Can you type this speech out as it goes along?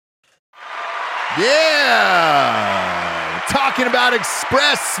Yeah! Talking about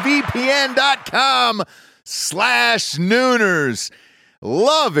expressvpn.com/Nooners.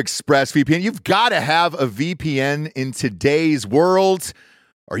 Love ExpressVPN. You've got to have a VPN in today's world,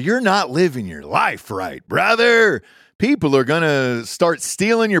 or you're not living your life right, brother. People are going to start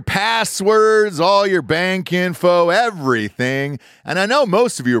stealing your passwords, all your bank info, everything. And I know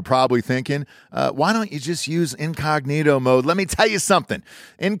most of you are probably thinking, why don't you just use incognito mode? Let me tell you something.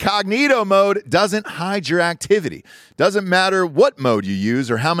 Incognito mode doesn't hide your activity. Doesn't matter what mode you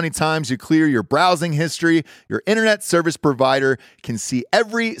use or how many times you clear your browsing history, your internet service provider can see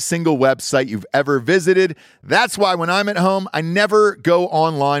every single website you've ever visited. That's why when I'm at home, I never go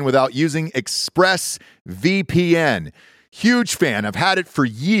online without using ExpressVPN. Huge fan. I've had it for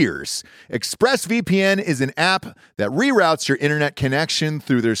years. ExpressVPN is an app that reroutes your internet connection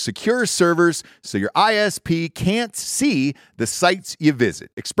through their secure servers so your ISP can't see the sites you visit.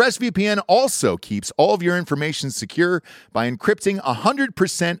 ExpressVPN also keeps all of your information secure by encrypting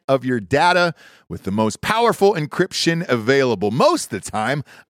 100% of your data with the most powerful encryption available. Most of the time,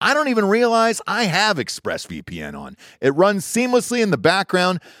 I don't even realize I have ExpressVPN on. It runs seamlessly in the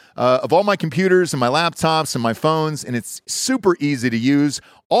background of all my computers and my laptops and my phones, and it's super easy to use.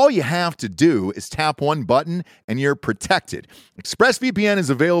 All you have to do is tap one button and you're protected. ExpressVPN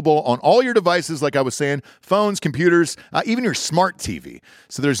is available on all your devices, like I was saying, phones, computers, even your smart TV.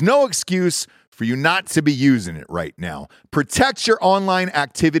 So there's no excuse for you not to be using it right now. Protect your online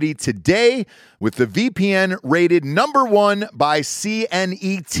activity today with the VPN rated #1 by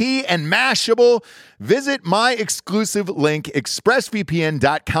CNET and Mashable. Visit my exclusive link,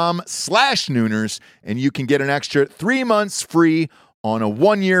 expressvpn.com/Nooners, and you can get an extra 3 months free on a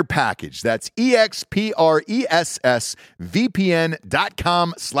 1-year package. That's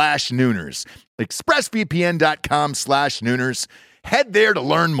expressvpn.com/Nooners. expressvpn.com/Nooners. Head there to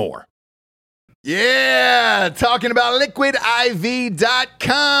learn more. Yeah, talking about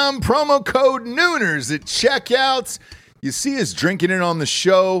liquidiv.com, promo code Nooners at checkout. You see us drinking it on the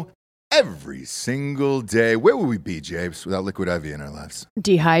show every single day. Where would we be, James, without Liquid IV in our lives?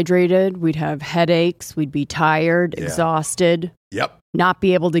 Dehydrated, we'd have headaches, we'd be tired, exhausted. Yep. Not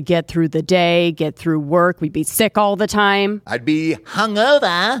be able to get through the day, get through work. We'd be sick all the time. I'd be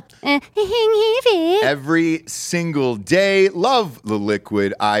hungover every single day. Love the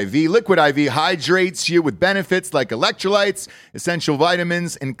Liquid IV. Liquid IV hydrates you with benefits like electrolytes, essential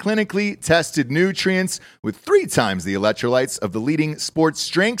vitamins, and clinically tested nutrients with 3 times the electrolytes of the leading sports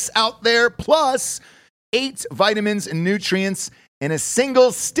drinks out there, plus 8 vitamins and nutrients in a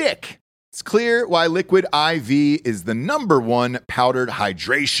single stick. It's clear why Liquid IV is the #1 powdered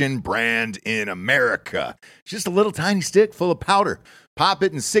hydration brand in America. Just a little tiny stick full of powder. Pop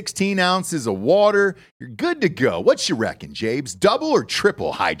it in 16 ounces of water. You're good to go. What you reckon, Jabes? Double or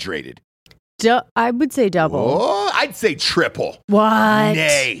triple hydrated? I would say double. Oh, I'd say triple. What?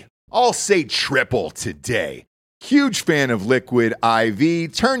 Nay, I'll say triple today. Huge fan of Liquid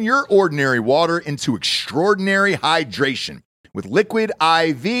IV. Turn your ordinary water into extraordinary hydration. With Liquid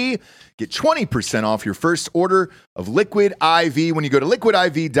IV, get 20% off your first order of Liquid IV when you go to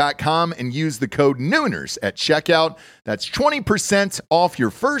liquidiv.com and use the code Nooners at checkout. That's 20% off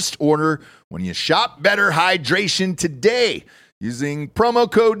your first order when you shop Better Hydration today using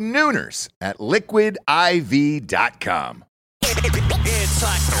promo code Nooners at liquidiv.com.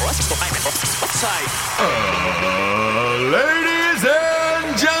 Ladies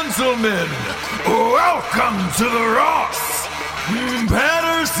and gentlemen, welcome to the Ross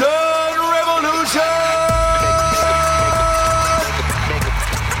Patterson Revolution!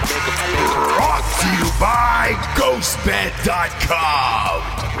 Brought to you by GhostBed.com.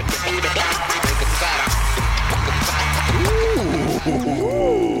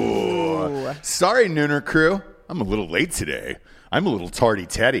 Ooh. Sorry, Nooner crew. I'm a little late today. I'm a little tardy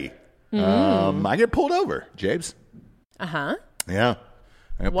Teddy. I get pulled over, Jabes. Uh-huh. Yeah.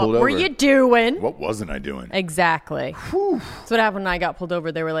 What were you doing? What wasn't I doing? Exactly. Whew. That's what happened when I got pulled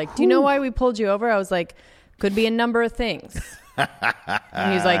over. They were like, do you know why we pulled you over? I was like, could be a number of things.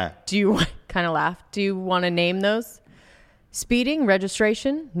 And he's like, kind of laughed. Do you want to name those? Speeding,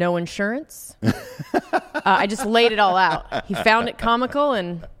 registration, no insurance. I just laid it all out. He found it comical,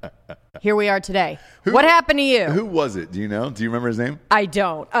 and here we are today. What happened to you? Who was it? Do you know? Do you remember his name? I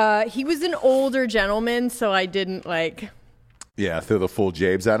don't. He was an older gentleman, so I didn't Yeah, throw the full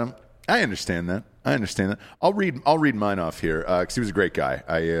Jabes at him. I understand that. I'll read mine off here because he was a great guy.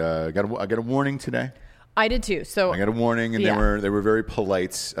 I got a warning today. I did too. So I got a warning, and they were very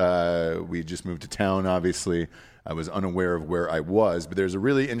polite. We just moved to town, obviously. I was unaware of where I was. But there's a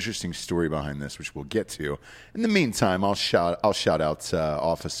really interesting story behind this, which we'll get to. In the meantime, I'll shout out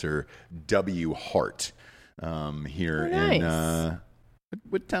Officer W. Hart here in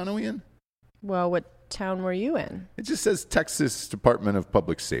what town are we in? Well, what town were you in? It just says Texas Department of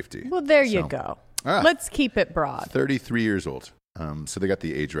Public Safety. Well, there you go. Let's keep it broad. 33 years old. So they got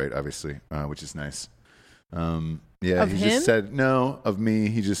the age right, obviously, which is nice. Of him? Just said, no, of me.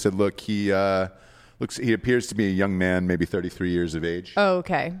 He just said, look, he appears to be a young man, maybe 33 years of age. Oh,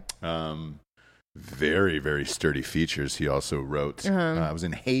 okay. Very, very sturdy features, he also wrote. I was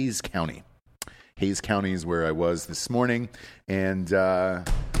in Hayes County. Hayes County is where I was this morning, and I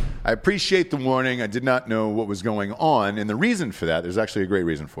appreciate the warning. I did not know what was going on, and the reason for that, there's actually a great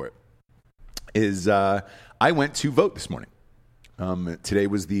reason for it, is I went to vote this morning. Today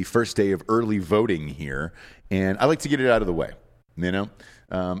was the first day of early voting here, and I like to get it out of the way, you know?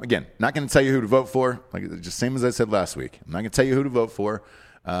 Again, not going to tell you who to vote for, like just same as I said last week. I'm not going to tell you who to vote for.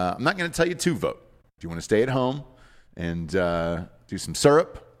 I'm not going to tell you to vote. If you want to stay at home and do some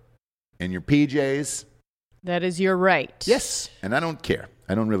syrup in your PJs. That is your right. Yes, and I don't care.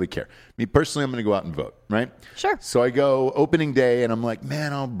 I don't really care. Me personally, I'm going to go out and vote, right? Sure. So I go opening day, and I'm like,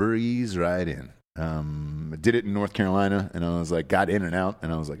 man, I'll breeze right in. I did it in North Carolina, and I was like, got in and out,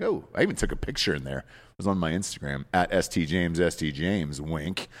 and I was like, oh, I even took a picture in there. It was on my Instagram, at STJames,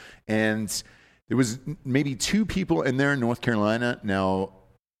 wink. And there was maybe 2 people in there in North Carolina. Now,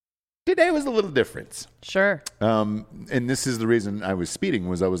 today was a little different. Sure. And this is the reason I was speeding,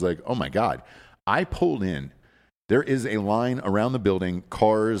 was I was like, oh my God, I pulled in. There is a line around the building,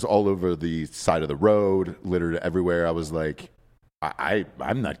 cars all over the side of the road, littered everywhere. I was like,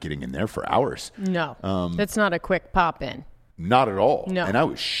 I'm not getting in there for hours. No, that's not a quick pop in. Not at all. No. And I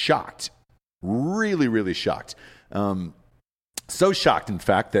was shocked, really, really shocked. So shocked, in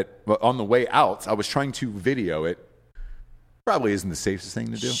fact, that on the way out, I was trying to video it. Probably isn't the safest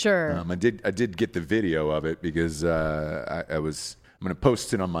thing to do. Sure. I did get the video of it because I'm going to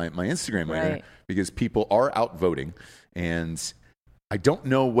post it on my Instagram later, because people are out voting, and I don't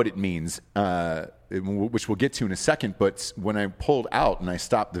know what it means, which we'll get to in a second. But when I pulled out and I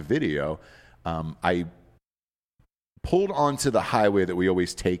stopped the video, I pulled onto the highway that we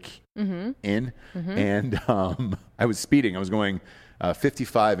always take in, and I was speeding. I was going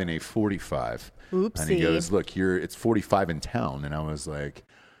 55 in a 45. Oopsie. And he goes, look, it's 45 in town. And I was like,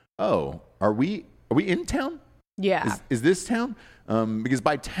 oh, are we in town? Yeah. Is this town? Because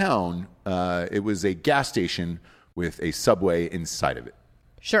by town, it was a gas station with a Subway inside of it.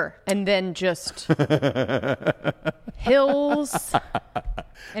 Sure. And then just hills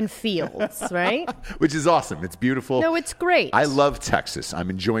and fields, right? Which is awesome. It's beautiful. No, it's great. I love Texas. I'm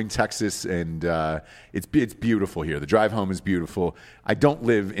enjoying Texas, and it's beautiful here. The drive home is beautiful. I don't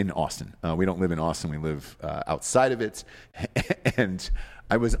live in Austin. We don't live in Austin. We live outside of it. And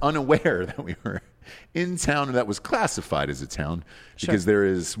I was unaware that we were in town and that was classified as a town, because there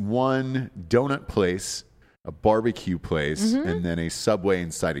is one donut place, a barbecue place, and then a Subway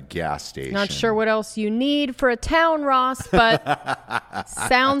inside a gas station. Not sure what else you need for a town, Ross, but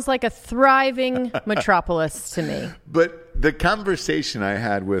sounds like a thriving metropolis to me. But the conversation I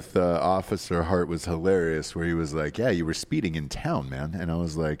had with Officer Hart was hilarious, where he was like, yeah, you were speeding in town, man. And I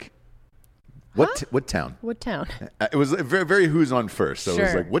was like, what town? What town? It was very, very who's on first. So Sure. I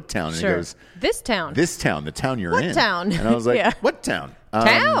was like, what town? And Sure. he goes, This town. this town, the town you're What in. town? And I was like, Yeah. what town?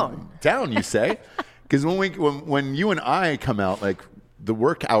 Town. Town, you say? Because when you and I come out, like, the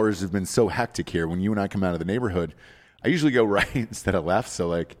work hours have been so hectic here. When you and I come out of the neighborhood, I usually go right instead of left. So,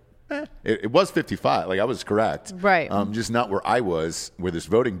 like, it was 55. Like, I was correct. Right. Just not where I was, where this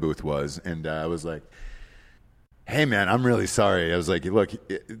voting booth was. And I was like, hey, man, I'm really sorry. I was like, look,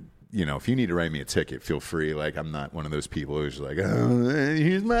 if you need to write me a ticket, feel free. Like, I'm not one of those people who's like, oh,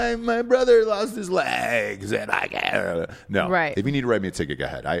 here's my brother lost his legs, and I can't. No. Right. If you need to write me a ticket, go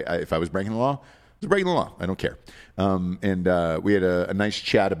ahead. If I was breaking the law, I was breaking the law. I don't care. And we had a nice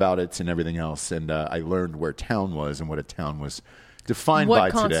chat about it and everything else. And I learned where town was and what a town was defined by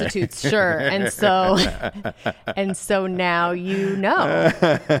what today. constitutes sure. And so now you know.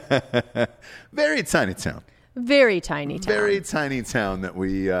 Very tiny town. Very tiny town. Very tiny town that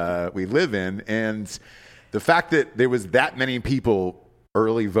we live in. And the fact that there was that many people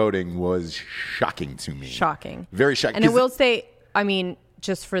early voting was shocking to me. Shocking. Very shocking. And I will say, I mean,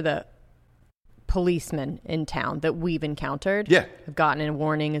 just for the policemen in town that we've encountered. Yeah. Have gotten a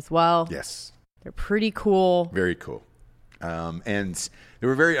warning as well. Yes. They're pretty cool. Very cool. And they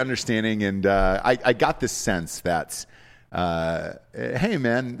were very understanding. And I got this sense that hey,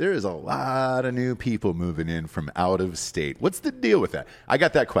 man, there is a lot of new people moving in from out of state. What's the deal with that? I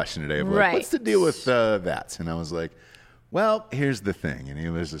got that question today. Of like, Right. what's the deal with that? And I was like, well, here's the thing. And he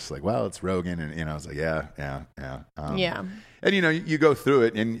was just like, well, it's Rogan. And, I was like, yeah. Yeah. And, you go through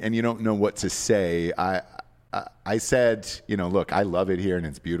it and you don't know what to say. I said, look, I love it here and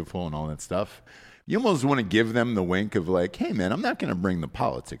it's beautiful and all that stuff. You almost want to give them the wink of like, hey, man, I'm not going to bring the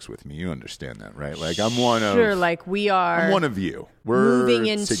politics with me. You understand that, right? Like, I'm one of... Sure, like we are... I'm one of you. We're moving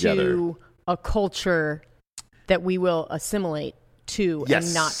into together. A culture that we will assimilate to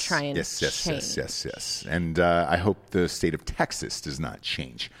and not try and change. Yes. And I hope the state of Texas does not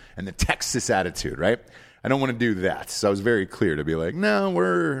change. And the Texas attitude, right? I don't want to do that. So I was very clear to be like, no,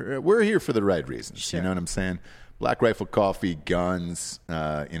 we're here for the right reasons. Sure. You know what I'm saying? Black Rifle Coffee, guns,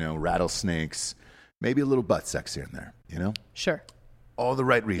 rattlesnakes, maybe a little butt sex here and there, Sure. All the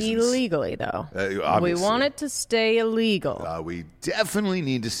right reasons. Illegally, though. We Obviously. want it to stay illegal. We definitely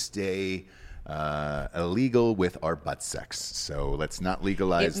need to stay illegal with our butt sex. So let's not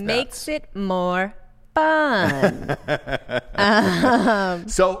legalize that. It makes it more fun.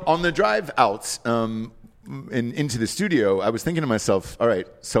 So on the drive out into the studio, I was thinking to myself, all right,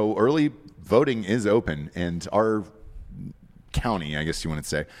 so early voting is open, and our county, I guess you want to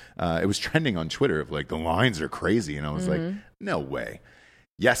say, it was trending on Twitter of like, the lines are crazy. And I was like, no way.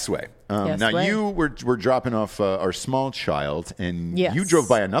 Yes way. Now, way. you were dropping off our small child, and Yes. you drove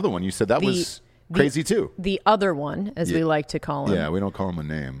by another one. You said that was crazy too. The other one, as we like to call him. Yeah, we don't call him a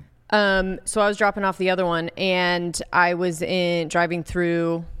name. So I was dropping off the other one, and I was driving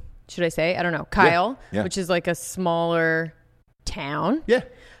through, should I say? I don't know. Kyle, Yeah. which is like a smaller town. Yeah.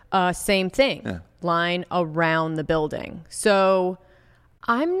 Same thing. Yeah. Line around the building. So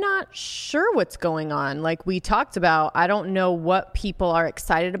I'm not sure what's going on. Like we talked about, I don't know what people are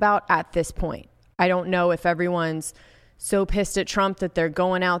excited about at this point. I don't know if everyone's so pissed at Trump that they're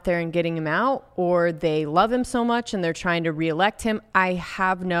going out there and getting him out, or they love him so much and they're trying to reelect him. I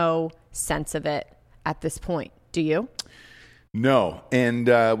have no sense of it at this point. Do you? No, and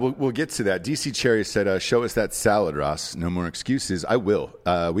we'll get to that. DC Cherry said, show us that salad, Ross. No more excuses. I will.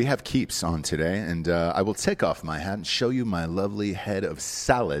 We have Keeps on today, and I will take off my hat and show you my lovely head of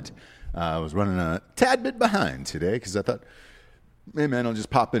salad. I was running a tad bit behind today because I thought, hey, man, I'll just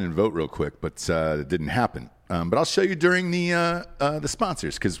pop in and vote real quick, but it didn't happen. But I'll show you during the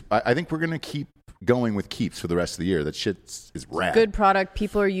sponsors, because I think we're going to keep going with Keeps for the rest of the year. That shit is rad. Good product.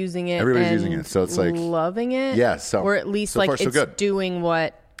 People are using it. Everybody's and using it, so it's like loving it. Yeah, so or at least so like far, so it's good. doing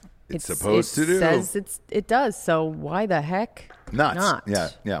what It's supposed to do. Says it does. So why the heck not?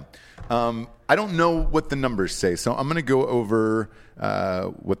 Yeah. I don't know what the numbers say, so I'm going to go over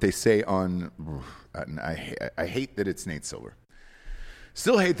what they say on. I hate that it's Nate Silver.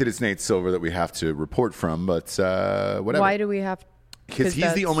 Still hate that it's Nate Silver that we have to report from, but whatever. Why do we have? Because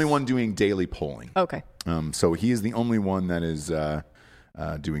he's the only one doing daily polling. Okay. So he is the only one that is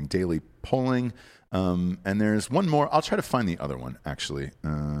doing daily polling. And there's one more. I'll try to find the other one, actually.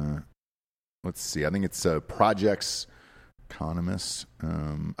 Let's see. I think it's Projects Economist.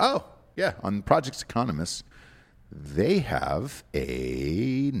 On Projects Economist, they have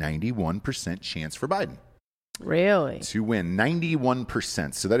a 91% chance for Biden. Really? To win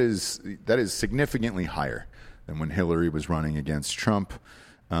 91%. So that is significantly higher than when Hillary was running against Trump.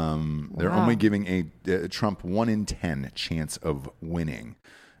 They're only giving a Trump 1 in 10 chance of winning.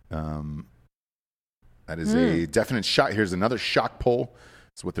 That is a definite shock. Here's another shock poll.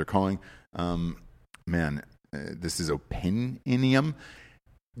 That's what they're calling. This is opinium.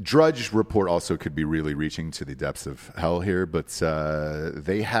 Drudge Report also could be really reaching to the depths of hell here, but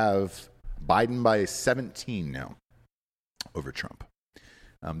they have Biden by 17 now over Trump.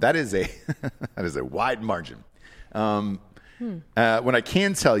 That is a wide margin. What I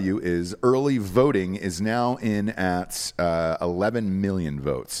can tell you is early voting is now in at 11 million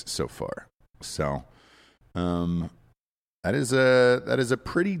votes so far. So that is a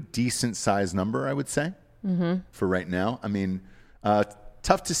pretty decent size number, I would say, for right now. I mean,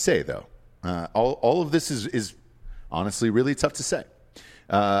 tough to say though. All of this is honestly really tough to say.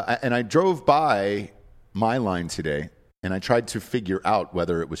 And I drove by my line today, and I tried to figure out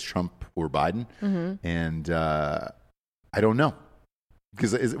whether it was Trump or Biden, and I don't know.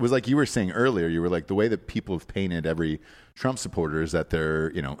 Because it was like you were saying earlier, you were like, the way that people have painted every Trump supporter is that they're,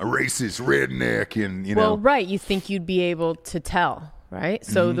 a racist redneck and, Well, right. You think you'd be able to tell, right?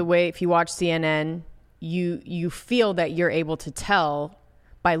 So the way, if you watch CNN, you feel that you're able to tell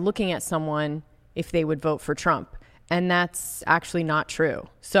by looking at someone if they would vote for Trump. And that's actually not true.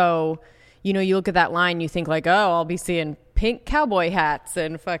 So, you look at that line, you think like, oh, I'll be seeing pink cowboy hats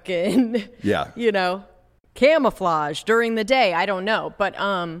and fucking, camouflage during the day. I don't know. But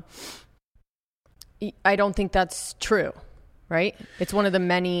I don't think that's true, right? It's one of the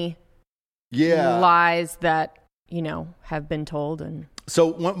many lies that, have been told. And so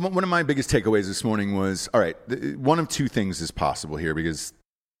one of my biggest takeaways this morning was, all right, one of two things is possible here, because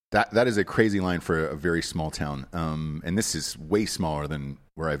that is a crazy line for a very small town. And this is way smaller than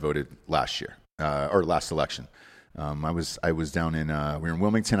where I voted last year, or last election. I was down in, we were in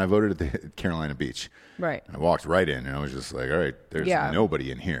Wilmington. I voted at the Carolina Beach. Right. And I walked right in and I was just like, all right, there's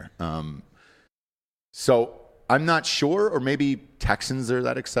nobody in here. So I'm not sure, or maybe Texans are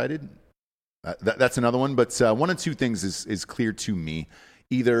that excited. That's another one. But one of two things is clear to me.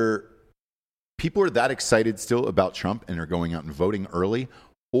 Either people are that excited still about Trump and are going out and voting early,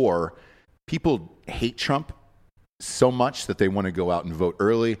 or people hate Trump so much that they want to go out and vote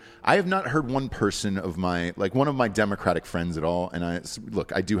early. I have not heard one person of one of my Democratic friends at all. And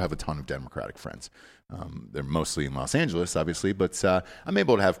I do have a ton of Democratic friends. They're mostly in Los Angeles, obviously, but I'm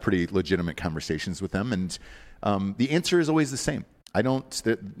able to have pretty legitimate conversations with them. And the answer is always the same.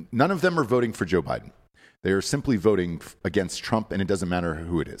 None of them are voting for Joe Biden. They are simply voting against Trump, and it doesn't matter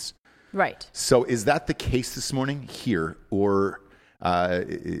who it is. Right. So is that the case this morning here, or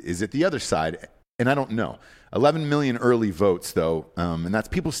is it the other side? And I don't know. 11 million early votes, though, and that's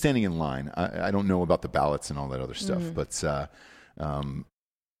people standing in line. I don't know about the ballots and all that other stuff, but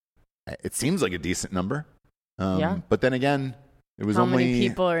it seems like a decent number. But then again, it was How only many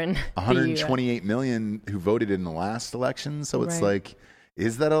people are in 128 million who voted in the last election. So it's like,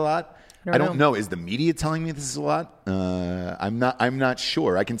 is that a lot? I don't know. Is the media telling me this is a lot? I'm not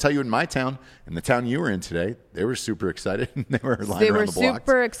sure. I can tell you in my town, in the town you were in today, they were super excited. They were around the block. They were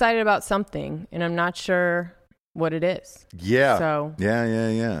super excited about something, and I'm not sure what it is. Yeah. So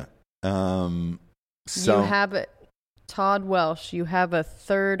yeah. So you have it, Todd Welsh. You have a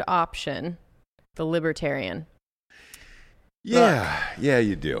third option, the Libertarian. Yeah,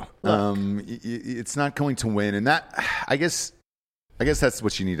 you do. It's not going to win, and that I guess that's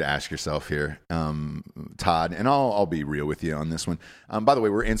what you need to ask yourself here, Todd. And I'll be real with you on this one. By the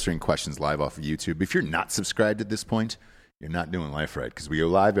way, we're answering questions live off of YouTube. If you're not subscribed at this point, you're not doing life right, because we go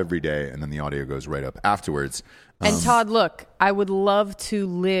live every day, and then the audio goes right up afterwards. And Todd, look, I would love to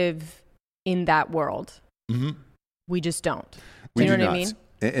live in that world. Mm-hmm. We just don't. Do you know what I mean?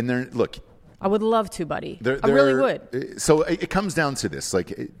 And look. I would love to, buddy. I really would. So it comes down to this.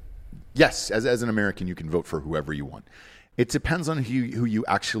 Yes, as an American, you can vote for whoever you want. It depends on who you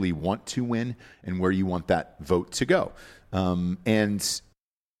actually want to win and where you want that vote to go. With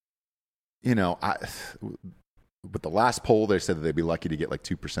the last poll, they said that they'd be lucky to get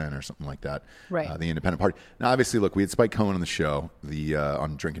 2% or something like that. Right. The independent party. Now, obviously, look, we had Spike Cohen on the show,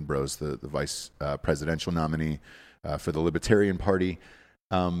 on Drinking Bros, the vice presidential nominee for the Libertarian Party.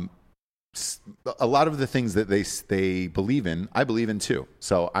 A lot of the things that they believe in, I believe in too.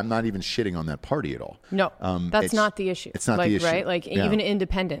 So I'm not even shitting on that party at all. No, that's not the issue. It's not the issue. Right? Even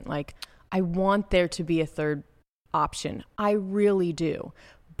independent. I want there to be a third option. I really do.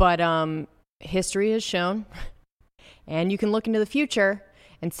 But history has shown, and you can look into the future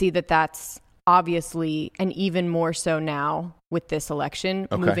and see that that's obviously, and even more so now with this election,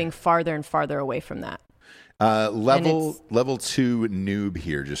 moving farther and farther away from that. Level 2 noob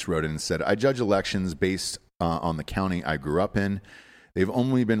here just wrote in and said, I judge elections based on the county I grew up in. They've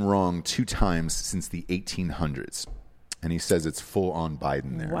only been wrong 2 times since the 1800s. And he says it's full on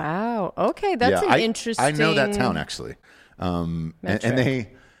Biden there. Wow. Okay. That's an interesting. I know that town actually. And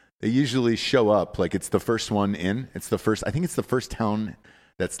they usually show up it's the first one in. I think it's the first town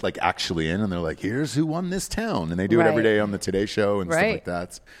that's actually in. And they're like, here's who won this town. And they do it every day on the Today Show and stuff like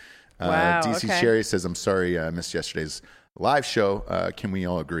that. Wow, DC Sherry says, I'm sorry I missed yesterday's live show. Can we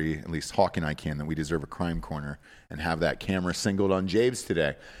all agree, at least Hawk and I can, that we deserve a crime corner and have that camera singled on Jabes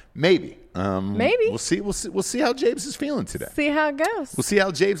today? Maybe. Maybe. We'll see how Jabes is feeling today. See how it goes. We'll see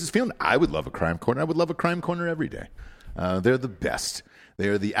how Jabes is feeling. I would love a crime corner. I would love a crime corner every day. They're the best. They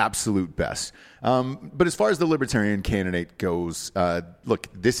are the absolute best. But as far as the Libertarian candidate goes, look,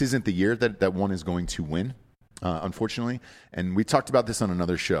 this isn't the year that one is going to win. Unfortunately. And we talked about this on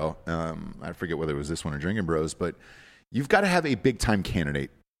another show. I forget whether it was this one or Drinking Bros, but you've got to have a big-time candidate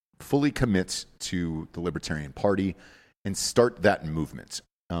fully commit to the Libertarian Party and start that movement.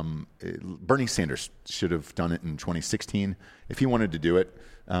 Bernie Sanders should have done it in 2016 if he wanted to do it.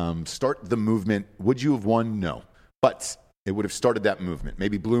 Start the movement. Would you have won? No. But it would have started that movement.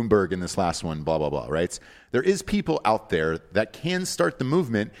 Maybe Bloomberg in this last one, blah, blah, blah, right? There is people out there that can start the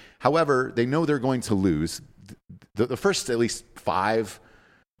movement. However, they know they're going to lose. The first at least 5,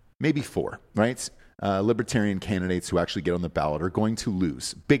 maybe 4, right? Libertarian candidates who actually get on the ballot are going to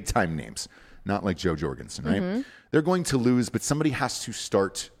lose. Big time names. not like Joe Jorgensen, right? They're going to lose, but somebody has to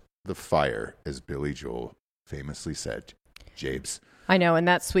start the fire, as Billy Joel famously said. Jabes. I know, and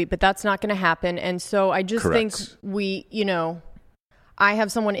that's sweet, but that's not going to happen. And so I just think I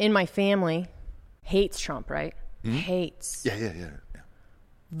have someone in my family hates Trump, right? Hates. Yeah.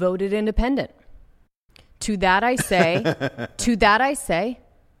 Voted independent. To that I say,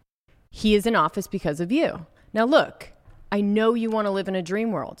 he is in office because of you. Now look, I know you want to live in a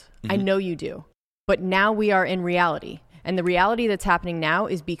dream world. I know you do. But now we are in reality. And the reality that's happening now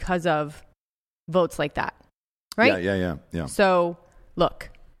is because of votes like that. Right? Yeah. So look,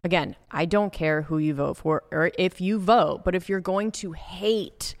 again, I don't care who you vote for or if you vote, but if you're going to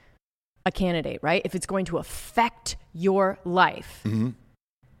hate a candidate, right? If it's going to affect your life,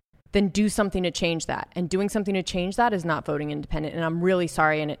 then do something to change that. And doing something to change that is not voting independent. And I'm really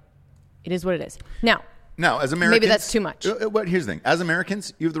sorry. And it is what it is. Now, as Americans, maybe that's too much. Here's the thing: as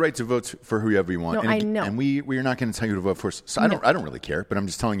Americans, you have the right to vote for whoever you want. No, I know, and we are not going to tell you to vote for us. So I don't really care. But I'm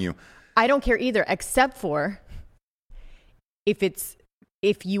just telling you, I don't care either, except for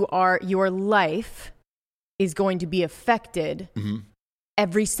if your life is going to be affected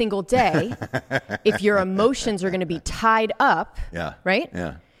every single day, if your emotions are going to be tied up, right?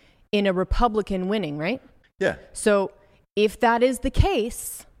 Yeah. In a Republican winning, right? Yeah. So if that is the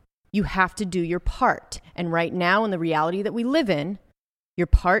case, you have to do your part. And right now, in the reality that we live in, your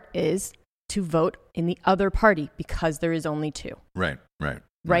part is to vote in the other party because there is only two. Right.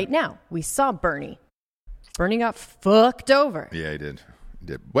 Right now, we saw Bernie. Bernie got fucked over. Yeah, he did.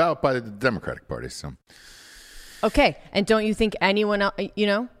 Well, by the Democratic Party, so. Okay. And don't you think anyone else,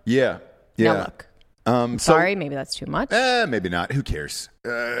 Yeah. Now look. Sorry, maybe that's too much. Maybe not. Who cares?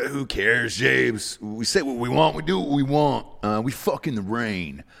 Who cares, James? We say what we want. We do what we want. We fuck in the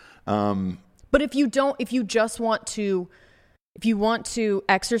rain. But if you want to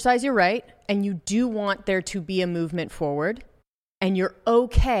exercise your right and you do want there to be a movement forward and you're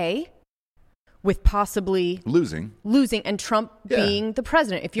okay with possibly losing and Trump being the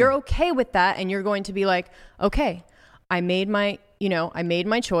president, if you're okay with that and you're going to be like, okay, I made my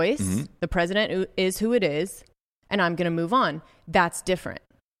choice. The president is who it is and I'm going to move on. That's different.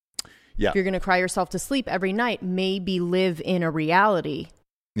 Yeah. If you're going to cry yourself to sleep every night, maybe live in a reality.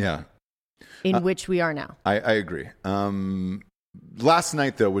 Yeah. In which we are now. I agree. Last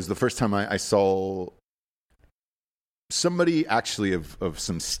night, though, was the first time I saw somebody actually of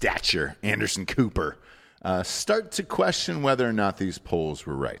some stature, Anderson Cooper, start to question whether or not these polls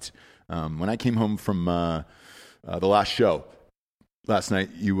were right. When I came home from the last show last night,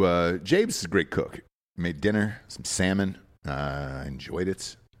 James is a great cook. Made dinner, some salmon. Enjoyed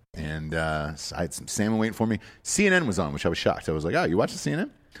it. And I had some salmon waiting for me. CNN was on, which I was shocked. I was like, oh, you watching CNN?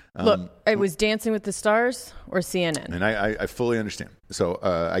 Look, it was Dancing with the Stars or CNN. And I fully understand. So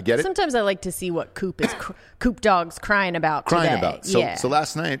I get it. Sometimes I like to see what Coop Dog's crying about today. So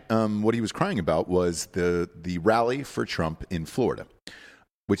last night, what he was crying about was the rally for Trump in Florida,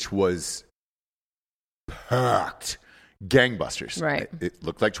 which was packed. Gangbusters. Right. It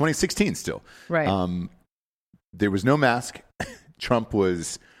looked like 2016 still. Right. There was no mask. Trump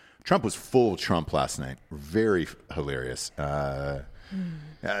was full Trump last night. Very hilarious.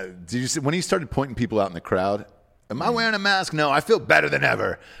 Did you see when he started pointing people out in the crowd? Am I wearing a mask? No, I feel better than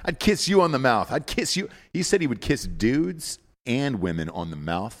ever. I'd kiss you on the mouth. I'd kiss you. He said he would kiss dudes and women on the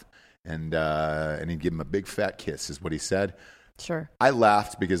mouth, and he'd give them a big fat kiss, is what he said. Sure. I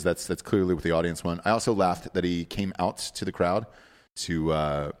laughed because that's clearly what the audience wanted. I also laughed that he came out to the crowd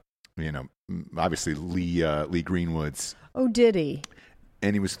to, obviously Lee Greenwood's. Oh, did he?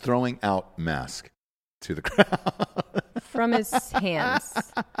 And he was throwing out mask to the crowd. From his hands.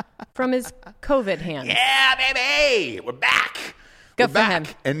 From his COVID hands. Yeah, baby! We're back! Good for him.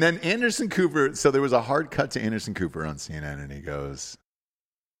 And then Anderson Cooper, so there was a hard cut to Anderson Cooper on CNN, and he goes,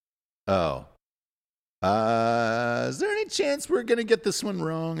 is there any chance we're going to get this one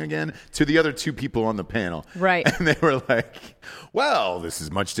wrong again? To the other two people on the panel. Right. And they were like, well, this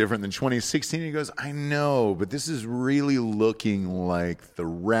is much different than 2016. He goes, I know, but this is really looking like the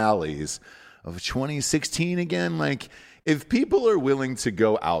rallies of 2016 again. Like, if people are willing to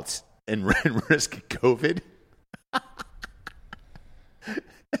go out and risk COVID,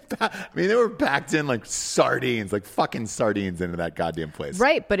 I mean, they were packed in like sardines, like fucking sardines into that goddamn place.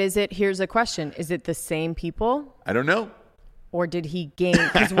 Right. But here's a question. Is it the same people? I don't know. Or did he gain?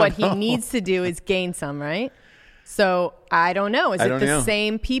 Because what he needs to do is gain some, right? So I don't know. Is it the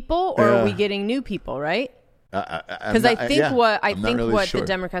same people or are we getting new people, right? Because I think what the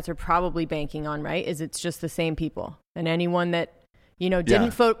Democrats are probably banking on, right, is it's just the same people. And anyone that,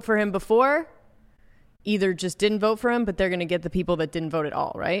 didn't vote for him before, either just didn't vote for him, but they're going to get the people that didn't vote at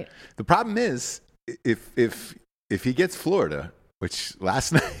all, right? The problem is if he gets Florida, which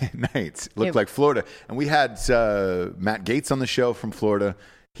last night looked like Florida, and we had Matt Gaetz on the show from Florida.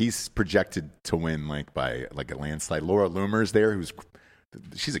 He's projected to win by a landslide. Laura Loomer's there,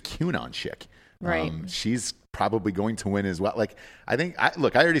 she's a QAnon chick. Right. She's probably going to win as well. I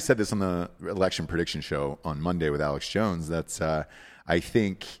already said this on the election prediction show on Monday with Alex Jones. That's I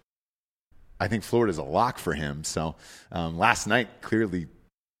think Florida's a lock for him. So last night, clearly,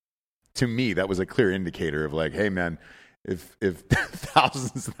 to me, that was a clear indicator of hey, man, if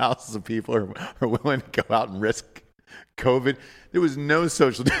thousands and thousands of people are willing to go out and risk COVID, there was no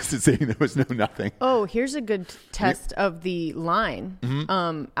social distancing. There was no nothing. Oh, here's a good test of the line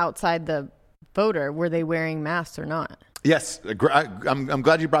outside the voter. Were they wearing masks or not? Yes, I'm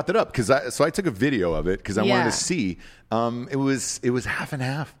glad you brought that up because I took a video of it because I wanted to see. It was half and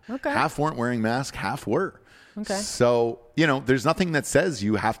half. Okay. Half weren't wearing masks, half were. Okay. So there's nothing that says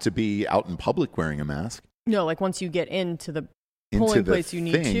you have to be out in public wearing a mask. No, once you get into the polling place, you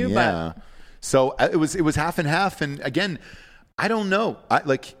need to. Yeah. But so it was half and half, and again, I don't know. I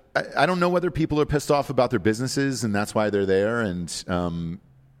don't know whether people are pissed off about their businesses and that's why they're there, and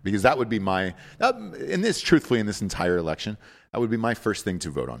because that would be my in this entire election, that would be my first thing to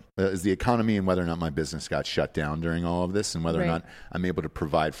vote on is the economy and whether or not my business got shut down during all of this and whether or not I'm able to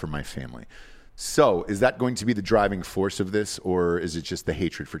provide for my family. So is that going to be the driving force of this, or is it just the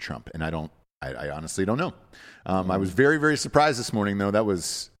hatred for Trump? And I honestly don't know. I was very, very surprised this morning, though. That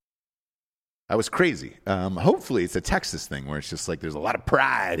was crazy. Hopefully it's a Texas thing where it's just there's a lot of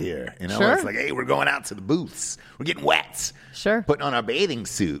pride here. Sure. It's hey, we're going out to the booths. We're getting wet. Sure. Putting on our bathing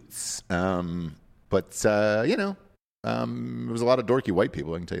suits. But it was a lot of dorky white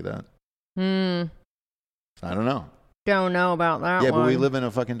people, I can tell you that. I don't know. Don't know about that one. Yeah, but we live in a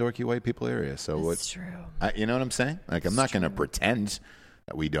fucking dorky white people area. So That's true. You know what I'm saying? I'm not going to pretend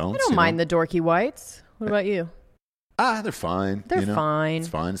that we don't. I don't mind the dorky whites. What about you? They're fine. They're fine. It's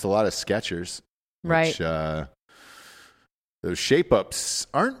fine. It's a lot of Skechers. Right. Which, those shape-ups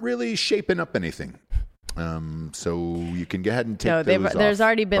aren't really shaping up anything. So you can go ahead and take those off. There's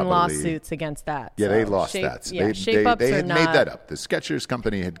already been probably. lawsuits against that. Yeah, they lost that. Yeah, shape-ups they are had not... made that up. The Skechers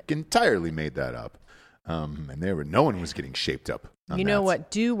company had entirely made that up. And no one was getting shaped up. You know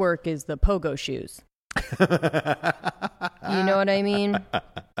what do work is the pogo shoes. You know what I mean?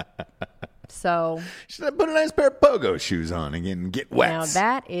 So should I put a nice pair of pogo shoes on again and get wet? Now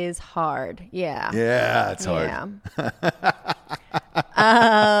that is hard. Yeah. Yeah, it's hard. Yeah.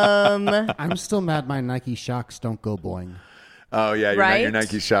 I'm still mad my Nike Shocks don't go boing. Oh yeah, your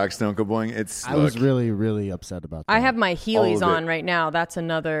Nike Shocks don't go boing. I was really, really upset about that. I have my Heelys on right now. That's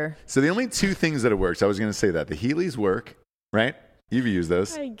another. So the only two things that it works, I was going to say that the Heelys work, right? You've used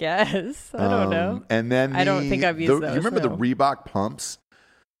those, I guess. I don't know. And then I don't think I've used those. You remember no. the Reebok pumps?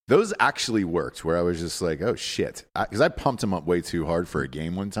 Those actually worked. Where I was just oh shit, because I pumped them up way too hard for a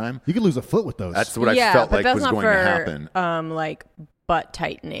game one time. You could lose a foot with those. That's what I felt like was going to happen. Butt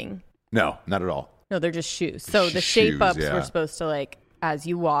tightening. No, not at all. No, they're just shoes. So the Shoes, shape ups yeah. were supposed to as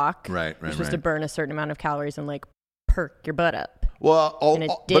you walk, right, you're supposed to burn a certain amount of calories and perk your butt up. Well, and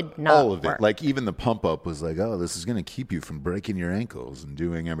it did not all of work. it, even the pump up was oh, this is going to keep you from breaking your ankles and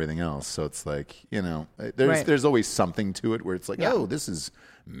doing everything else. So it's there's always something to it where it's oh, this is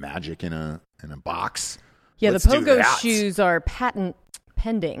magic in a box. Yeah, Let's the do pogo that. shoes are patent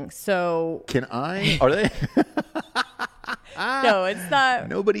pending. So can I? Are they? No, it's not.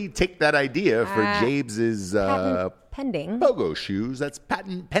 Nobody take that idea for Jabes's pending pogo shoes. That's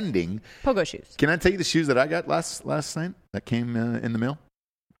patent pending. Pogo shoes. Can I tell you the shoes that I got last night that came in the mail?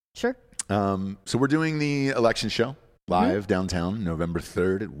 Sure. So we're doing the election show live downtown, November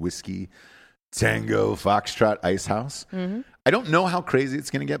 3rd at Whiskey Tango Foxtrot Ice House. Mm-hmm. I don't know how crazy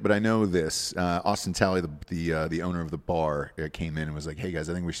it's going to get, but I know this. Austin Talley, the owner of the bar, came in and was hey guys,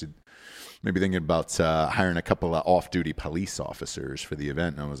 I think we should maybe thinking about hiring a couple of off-duty police officers for the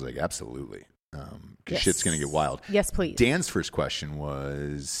event. And I was absolutely. Because shit's going to get wild. Yes, please. Dan's first question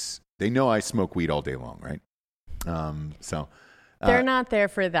was, they know I smoke weed all day long, right? They're not there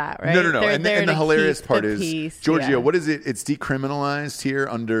for that, right? No. They're And there the to hilarious keep part the is, peace. Giorgio, Yeah. what is it? It's decriminalized here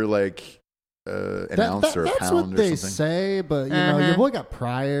under an ounce or a that's pound what or they something. say, but you know, your boy got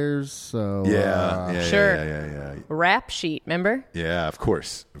priors, so Yeah, Sure. Yeah. Rap sheet, remember? Yeah, of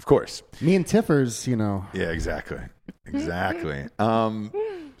course. Me and Tiffers, Yeah, exactly.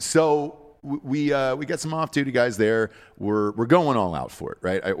 So we got some off-duty guys there. We're going all out for it,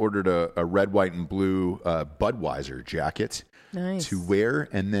 right? I ordered a red, white, and blue Budweiser jacket to wear,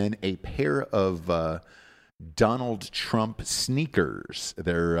 and then a pair of Donald Trump sneakers.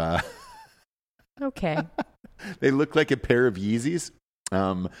 They're Okay. They look like a pair of Yeezys.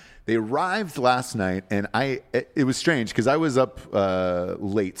 They arrived last night, and it was strange because I was up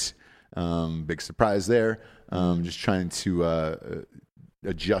late. Big surprise there. Just trying to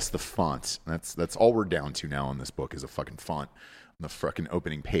adjust the font. That's all we're down to now on this book is a fucking font on the fucking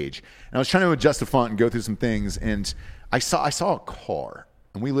opening page. And I was trying to adjust the font and go through some things, and I saw a car.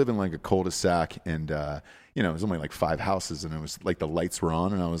 And we live in like a cul-de-sac, and it was only like 5 houses, and it was like the lights were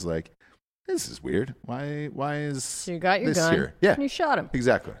on, and I was like, this is weird. Why is So you got your this gun. here? Yeah. And you shot him.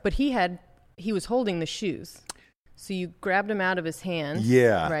 Exactly. But he was holding the shoes. So you grabbed him out of his hand.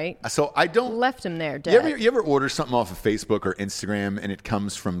 Yeah. Right? So I don't... Left him there dead. You ever order something off of Facebook or Instagram and it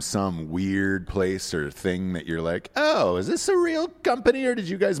comes from some weird place or thing that you're like, oh, is this a real company or did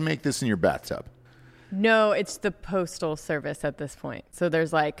you guys make this in your bathtub? No, it's the postal service at this point. So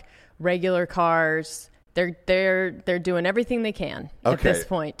there's like regular cars. They're doing everything they can at this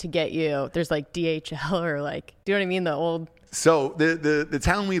point to get you. There's like DHL or like, do you know what I mean? The old. So the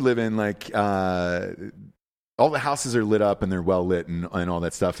town we live in, like all the houses are lit up and they're well lit and all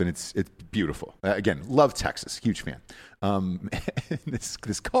that stuff, and it's beautiful. Again, love Texas, huge fan.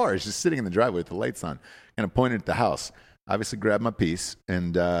 This car is just sitting in the driveway with the lights on, kind of pointed at the house. Obviously grabbed my piece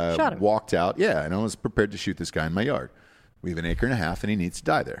and walked out. Yeah, and I was prepared to shoot this guy in my yard. We have 1.5 acres and he needs to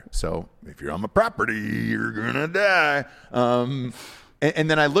die there. So if you're on my property, you're going to die. And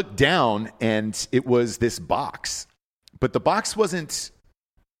then I looked down and it was this box. But the box wasn't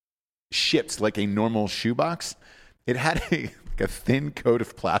shipped like a normal shoebox. It had a thin coat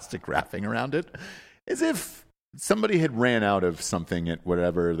of plastic wrapping around it, as if somebody had ran out of something at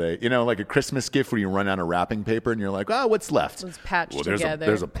whatever like a Christmas gift where you run out of wrapping paper and you're like, oh, what's left? It's patched there's together.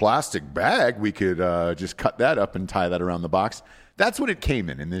 There's a plastic bag. We could just cut that up and tie that around the box. That's what it came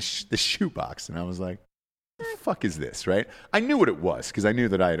in this shoe box. And I was like, the fuck is this, right? I knew what it was because I knew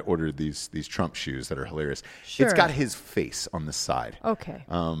that I had ordered these Trump shoes that are hilarious. Sure. It's got his face on the side. Okay.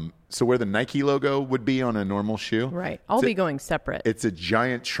 So where the Nike logo would be on a normal shoe. Right. I'll be going separate. It's a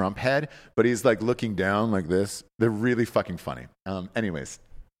giant Trump head, but he's like looking down like this. They're really fucking funny. Anyways,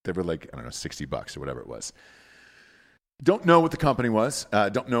 they were like, I don't know, $60 or whatever it was. Don't know what the company was.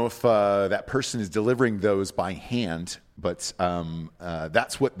 Don't know if that person is delivering those by hand, but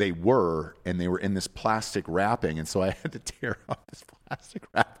that's what they were, and they were in this plastic wrapping, and so I had to tear off this plastic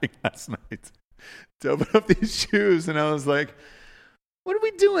wrapping last night to open up these shoes, and I was like, what are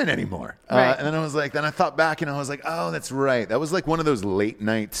we doing anymore? Right. And then then I thought back, and I was like, oh, that's right. That was like one of those late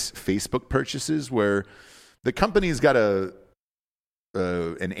night Facebook purchases where the company's got an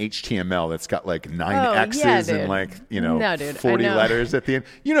HTML that's got like 9 X's and like, 40 letters at the end.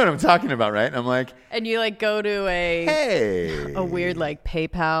 You know what I'm talking about, right? I'm like, and you like go to a weird like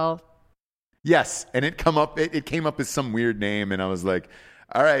PayPal. Yes. And it came up as some weird name. And I was like,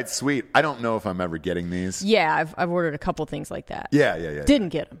 all right, sweet. I don't know if I'm ever getting these. Yeah. I've ordered a couple things like that. Yeah. Didn't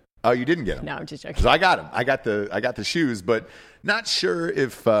get them. Oh, you didn't get them? No, I'm just joking. Because I got them. I got the shoes, but not sure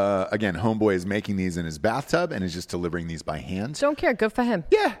if again, homeboy is making these in his bathtub and is just delivering these by hand. Don't care. Good for him.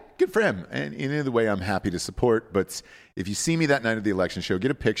 Yeah, good for him. And in either way, I'm happy to support. But if you see me that night at the election show, get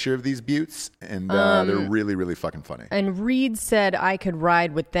a picture of these buttes, and they're really, really fucking funny. And Reed said I could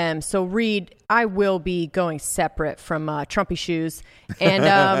ride with them. So Reed, I will be going separate from Trumpy shoes, and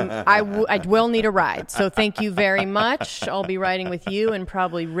I will need a ride. So thank you very much. I'll be riding with you and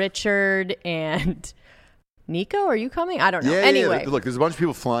probably Richard and Nico. Are you coming? I don't know. Anyway, look, there's a bunch of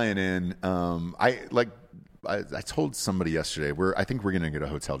people flying in. I told somebody yesterday I think we're going to get a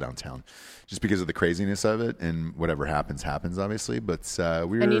hotel downtown just because of the craziness of it, and whatever happens, obviously. But I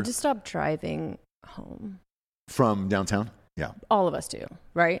need to stop driving home from downtown. Yeah, all of us do,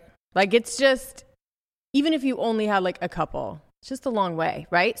 right? Like it's just, even if you only had like a couple, it's just a long way,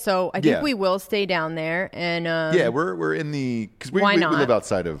 right? So I think we will stay down there, and we're in because we live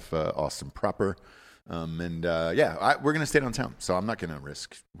outside of Austin proper. We're going to stay downtown, so I'm not going to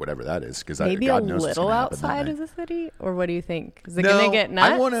risk whatever that is because maybe God a knows little outside of the city, or what do you think? Is it going to get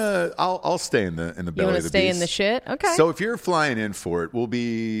nuts? I'll stay in the belly of the beast. You want to stay in the shit? Okay. So if you're flying in for it, we'll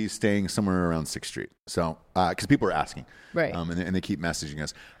be staying somewhere around 6th Street. So because people are asking, right, and they keep messaging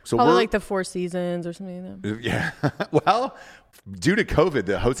us. So probably like the Four Seasons or something like that. Yeah. Well, due to COVID,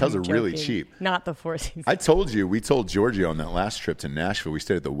 the hotels are really cheap. Not the Four Seasons. We told Giorgio on that last trip to Nashville, we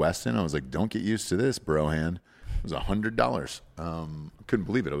stayed at the Westin. I was like, don't get used to this, brohan. It was $100. Couldn't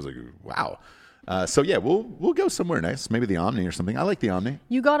believe it. I was like, wow. We'll go somewhere nice. Maybe the Omni or something. I like the Omni.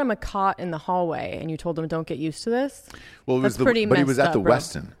 You got him a cot in the hallway, and you told him, don't get used to this? Well, it was but he was at the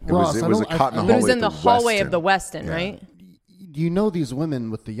Westin. It was a cot in the hallway. But it was in the hallway of the Westin, right? You know these women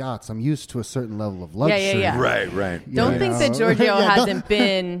with the yachts. I'm used to a certain level of luxury. Yeah. Right. Don't think that Giorgio hasn't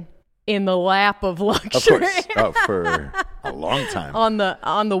been in the lap of Of luxury. course. Oh, for a long time.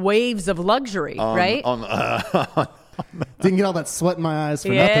 on the waves of luxury, right? Didn't get all that sweat in my eyes for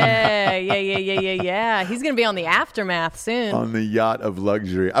nothing. Yeah. He's gonna be on the aftermath soon. On the yacht of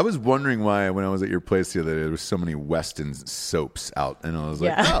luxury. I was wondering why when I was at your place the other day, there was so many Weston soaps out. And I was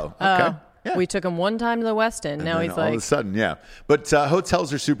like, oh, okay. Yeah. We took him one time to the Westin. And now then he's all like, of a sudden, yeah. But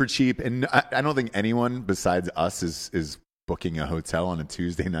hotels are super cheap. And I don't think anyone besides us is booking a hotel on a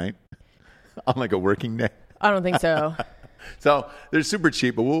Tuesday night on like a working day. I don't think so. So they're super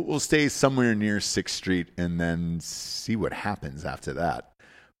cheap, but we'll stay somewhere near 6th Street and then see what happens after that.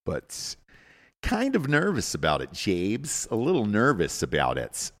 But kind of nervous about it, Jabes. A little nervous about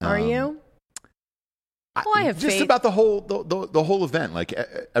it. Are you? Well, I have just faith. about the whole event, like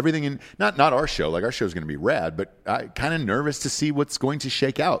everything in not our show. Like our show is going to be rad, but I kind of nervous to see what's going to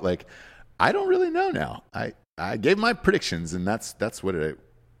shake out. Like I don't really know now. I gave my predictions, and that's what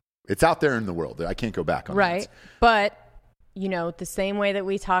it's out there in the world. I can't go back on right. that. But you know, the same way that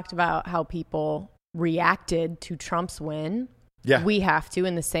we talked about how people reacted to Trump's win, we have to,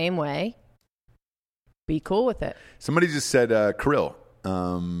 in the same way, be cool with it. Somebody just said, Kirill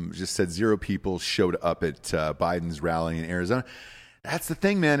just said 0 people showed up at Biden's rally in Arizona. That's the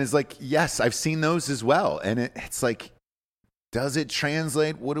thing, man, is like, yes, I've seen those as well. And it's like, does it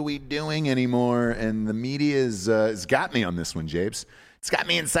translate? What are we doing anymore? And the media has got me on this one, Japes. It's got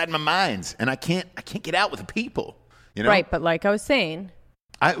me inside my mind, and I can't get out with the people. You know? Right, but like I was saying,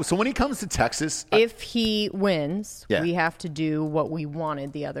 so when he comes to Texas, if he wins, we have to do what we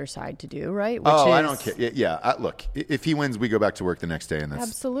wanted the other side to do, right? Which I don't care. Yeah. Look, if he wins, we go back to work the next day, and that's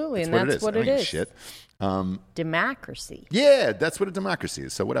absolutely, that's and what that's it is. what I it don't give a is. Shit. Democracy. Yeah, that's what a democracy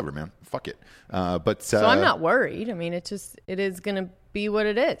is. So whatever, man. Fuck it. So I'm not worried. I mean, it is going to be what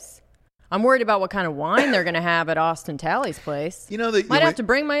it is. I'm worried about what kind of wine they're going to have at Austin Talley's place. You know, might have to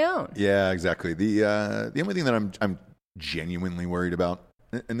bring my own. Yeah, exactly. The only thing that I'm genuinely worried about,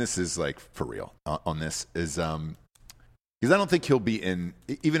 and this is like for real on this, is because I don't think he'll be in.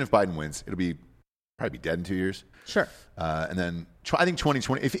 Even if Biden wins, it'll probably be dead in 2 years. Sure. And then I think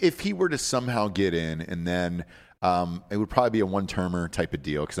 2020, if he were to somehow get in, and then it would probably be a one-termer type of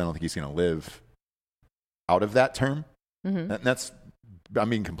deal because I don't think he's going to live out of that term. Mm-hmm. And that's. I'm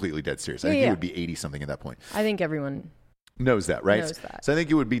being completely dead serious. I think he would be 80 something at that point. I think everyone knows that, right? Knows that. So I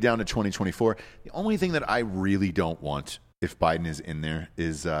think it would be down to 2024. The only thing that I really don't want if Biden is in there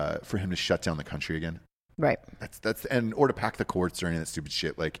is for him to shut down the country again. Right. Or to pack the courts or any of that stupid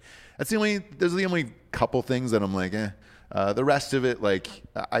shit. Like those are the only couple things that I'm like, the rest of it, like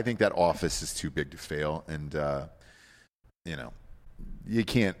I think that office is too big to fail, and you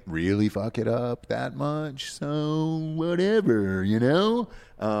can't really fuck it up that much, so whatever,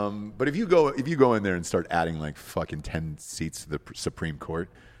 But if you go in there and start adding like fucking 10 seats to the Supreme Court,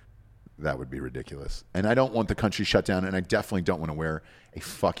 that would be ridiculous. And I don't want the country shut down, and I definitely don't want to wear a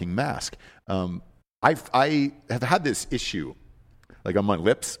fucking mask. I have had this issue, like on my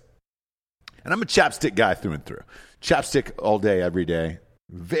lips, and I'm a chapstick guy through and through. Chapstick all day, every day,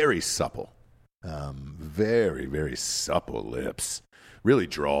 very supple, very very supple lips. Really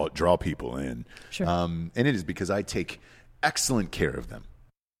draw people in. Sure. And it is because I take excellent care of them.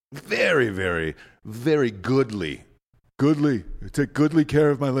 Very, very, very goodly. I take goodly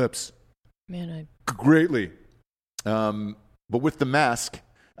care of my lips. Man, Greatly. But with the mask,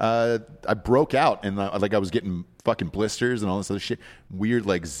 I broke out, and I was getting fucking blisters and all this other shit. Weird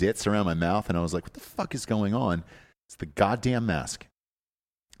like zits around my mouth, and I was like, what the fuck is going on? It's the goddamn mask.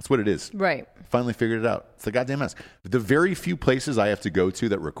 That's what it is. Right. Finally figured it out. It's the goddamn mask. The very few places I have to go to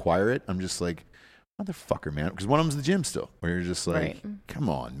that require it, I'm just like, motherfucker, man. Because one of them's the gym still, where you're just like, come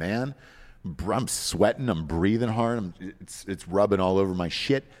on, man. I'm sweating. I'm breathing hard. It's rubbing all over my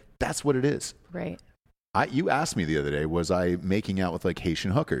shit. That's what it is. Right. You asked me the other day, was I making out with like Haitian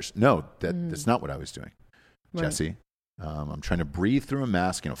hookers? No, that's not what I was doing, right. Jesse. I'm trying to breathe through a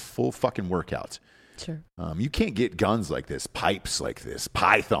mask in a full fucking workout. Sure. You can't get guns like this, pipes like this,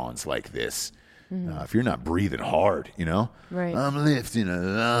 pythons like this, if you're not breathing hard, Right. I'm lifting a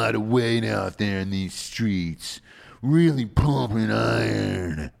lot of weight out there in these streets, really pumping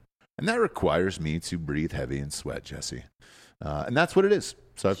iron. And that requires me to breathe heavy and sweat, Jesse. And that's what it is.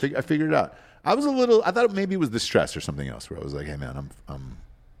 So I figured it out. I thought maybe it was the stress or something else where I was like, hey, man, I'm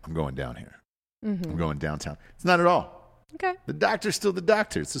going down here. Mm-hmm. I'm going downtown. It's not at all. Okay. The doctor's still the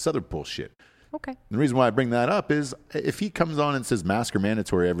doctor. It's this other bullshit. Okay. The reason why I bring that up is if he comes on and says masks are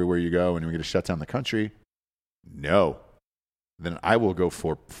mandatory everywhere you go and we're going to shut down the country, no, then I will go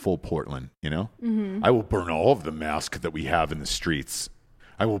for full Portland, Mm-hmm. I will burn all of the masks that we have in the streets.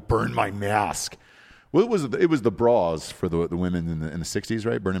 I will burn my mask What was it? It was the bras for the women in the 60s,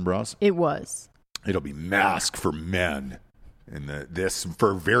 right? Burning bras. It was. It'll be mask for men, and this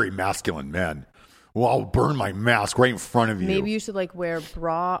for very masculine men. Well, I'll burn my mask right in front of you. Maybe you should like wear a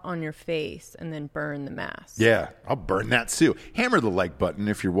bra on your face and then burn the mask. Yeah, I'll burn that too. Hammer the like button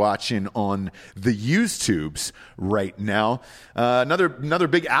if you're watching on the YouTubes right now. Another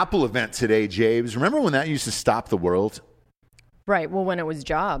big Apple event today, James. Remember when that used to stop the world? Right. Well, when it was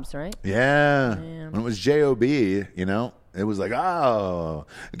Jobs, right? Yeah. When it was JOB, you know, it was like, oh,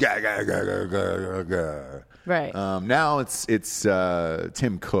 Right. Now it's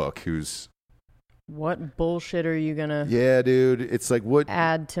Tim Cook who's. What bullshit are you gonna? Yeah, dude. It's like what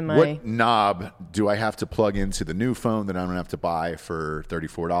knob do I have to plug into the new phone that I'm gonna have to buy for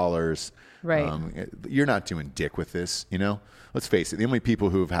 $34? Right. You're not doing dick with this, you know. Let's face it. The only people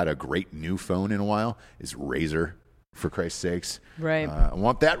who have had a great new phone in a while is Razer. For Christ's sakes, right? I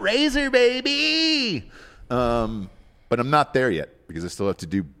want that Razer, baby. But I'm not there yet because I still have to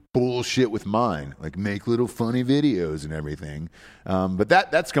do bullshit with mine, like make little funny videos and everything. But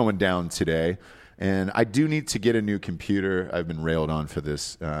that's going down today. And I do need to get a new computer. I've been railed on for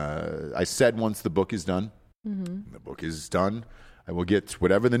this. I said once the book is done, the book is done, I will get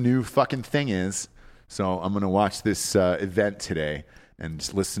whatever the new fucking thing is. So I'm going to watch this event today and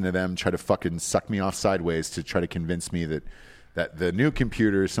just listen to them try to fucking suck me off sideways to try to convince me that the new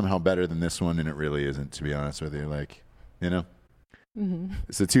computer is somehow better than this one. And it really isn't, to be honest with you. Like, you know?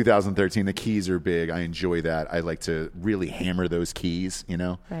 So 2013, the keys are big. I enjoy that. I like to really hammer those keys, you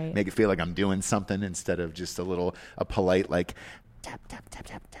know, make it feel like I'm doing something instead of just a polite like tap, tap, tap,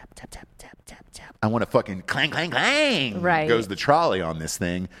 tap, tap, tap, tap, tap, tap, tap. I want to fucking clang, clang, clang. Right. Goes the trolley on this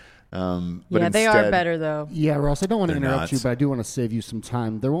thing. But yeah, instead, they are better though. Yeah, Ross, I don't want to They're interrupt not. you, but I do want to save you some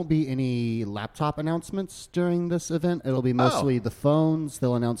time. There won't be any laptop announcements during this event. It'll be mostly the phones.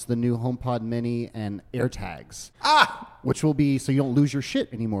 They'll announce the new HomePod Mini and AirTags. Which will be so you don't lose your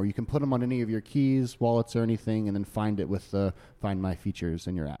shit anymore. You can put them on any of your keys, wallets, or anything, and then find it with the Find My features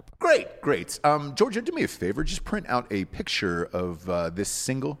in your app. Great. Georgia, do me a favor. Just print out a picture of this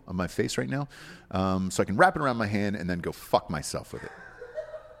single on my face right now so I can wrap it around my hand and then go fuck myself with it.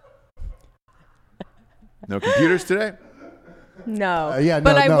 No computers today? No.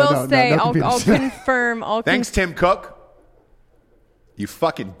 But I will no say, I'll computers. confirm. Thanks, Tim Cook. You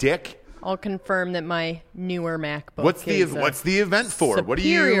fucking dick. I'll confirm that my newer MacBook. What's the event for? What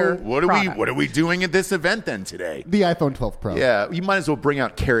are we doing at this event then today? The iPhone 12 Pro. Yeah, you might as well bring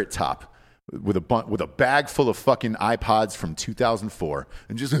out Carrot Top with a bag full of fucking iPods from 2004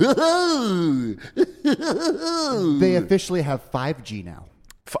 and just They officially have 5G now.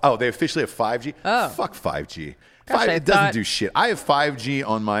 Oh, they officially have 5G? Oh. Fuck 5G. Gosh, It doesn't do shit. I have 5G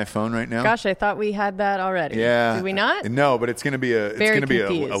on my phone right now. Gosh, I thought we had that already. Yeah. Did we not? No, but it's going to be a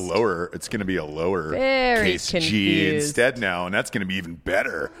lower Very case G confused. instead now, and that's going to be even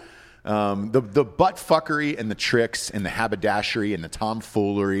better. The butt fuckery and the tricks and the haberdashery and the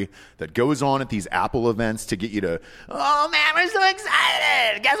tomfoolery that goes on at these Apple events to get you to, oh man, we're so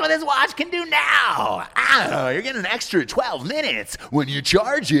excited. Guess what this watch can do now? You're getting an extra 12 minutes when you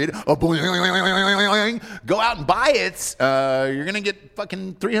charge it. Go out and buy it. You're going to get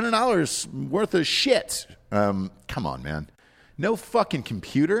fucking $300 worth of shit. Come on, man. No fucking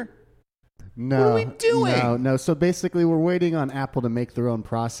computer. No. What are we doing? No. So basically, we're waiting on Apple to make their own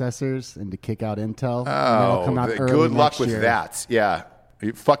processors and to kick out Intel. That'll come out early good luck next with year. that. Yeah.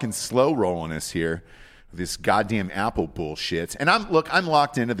 You're fucking slow rolling us here. This goddamn Apple bullshit. And I'm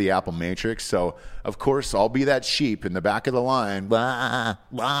locked into the Apple Matrix, so of course I'll be that sheep in the back of the line. Blah,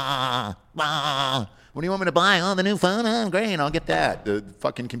 blah, blah. What do you want me to buy? Oh, the new phone? Oh, great, I'll get that. The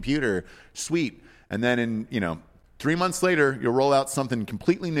fucking computer. Sweet. And then in, 3 months later, you'll roll out something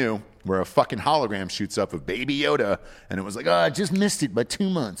completely new where a fucking hologram shoots up of Baby Yoda, and it was like, I just missed it by 2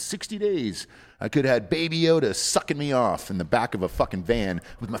 months, 60 days. I could have had Baby Yoda sucking me off in the back of a fucking van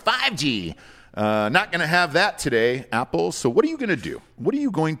with my 5G. Not going to have that today, Apple. So what are you going to do? What are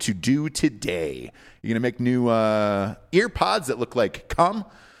you going to do today? You're going to make new earpods that look like cum?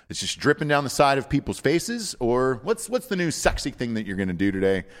 It's just dripping down the side of people's faces? Or what's the new sexy thing that you're going to do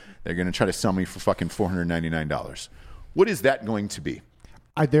today? They're going to try to sell me for fucking $499. What is that going to be?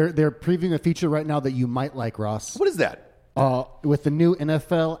 They're previewing a feature right now that you might like, Ross. What is that? With the new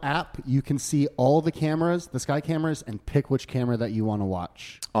NFL app, you can see all the cameras, the Sky cameras, and pick which camera that you want to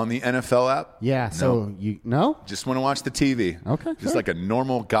watch. On the NFL app? Yeah. So no? Just want to watch the TV. Okay. Just like a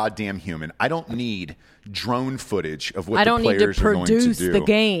normal goddamn human. I don't need drone footage of what I the don't need to players are going to produce do. the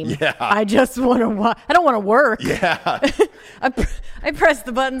game. Yeah. I just want to watch. I don't want to work. Yeah. I press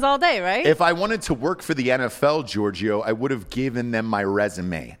the buttons all day, right? If I wanted to work for the NFL, Giorgio, I would have given them my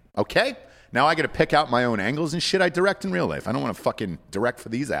resume. Okay? Now I got to pick out my own angles and shit. I direct in real life. I don't want to fucking direct for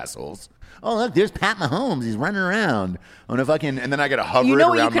these assholes. Oh, look, there's Pat Mahomes. He's running around on a fucking, and then I got to hover it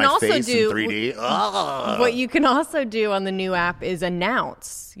around my face in 3D. What you can also do on the new app is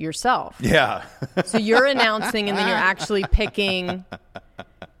announce yourself. Yeah. So you're announcing, and then you're actually picking.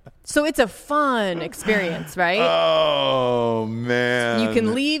 So it's a fun experience, right? Oh, man. You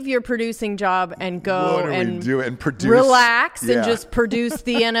can leave your producing job and go and produce, relax and just produce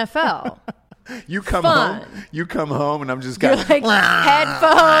the NFL. You come Fun. home. You come home, and I'm just You're got like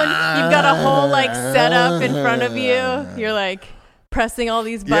headphone. You've got a whole setup in front of you. You're like pressing all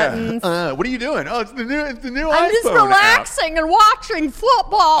these buttons. Yeah. What are you doing? Oh, it's the new iPhone. I'm just relaxing and watching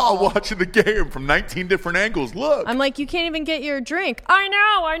football. Oh, watching the game from 19 different angles. Look. I'm like, you can't even get your drink. I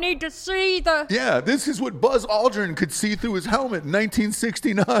know. I need to see the. Yeah, this is what Buzz Aldrin could see through his helmet in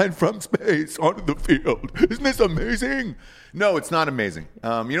 1969 from space onto the field. Isn't this amazing? No, it's not amazing. You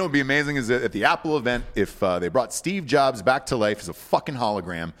know what would be amazing is that at the Apple event, if they brought Steve Jobs back to life as a fucking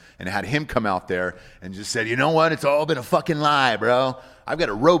hologram and had him come out there and just said, you know what? It's all been a fucking lie, bro. I've got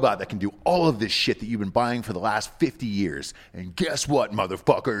a robot that can do all of this shit that you've been buying for the last 50 years. And guess what,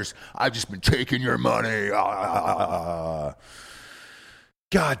 motherfuckers? I've just been taking your money. God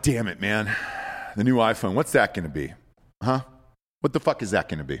damn it, man. The new iPhone, what's that going to be? Huh? What the fuck is that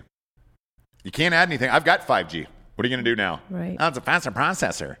going to be? You can't add anything. I've got 5G. What are you going to do now? Right. Oh, it's a faster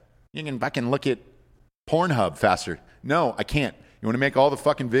processor. You can fucking look at Pornhub faster. No, I can't. You want to make all the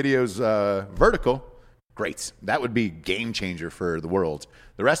fucking videos vertical? Great. That would be game changer for the world.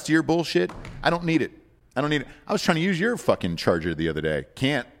 The rest of your bullshit, I don't need it. I was trying to use your fucking charger the other day.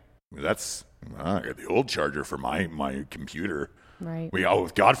 Can't. That's I got the old charger for my computer. Right.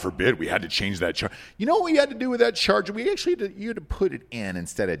 God forbid we had to change that charger. You know what we had to do with that charger? We actually you had to put it in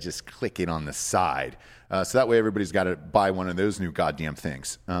instead of just clicking on the side. So that way everybody's got to buy one of those new goddamn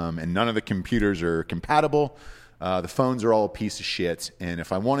things. And none of the computers are compatible. The phones are all a piece of shit. And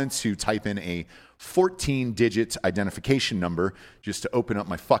if I wanted to type in a 14-digit identification number just to open up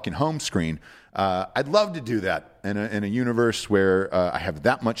my fucking home screen, I'd love to do that in a universe where I have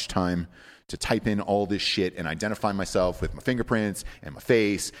that much time to type in all this shit and identify myself with my fingerprints and my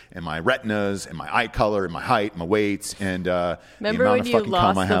face and my retinas and my eye color and my height, my weight, and remember the amount when of you fucking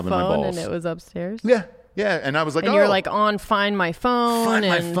lost cum I the have in my phone balls. and it was upstairs? Yeah, and I was like, and you were like on Find My Phone. Find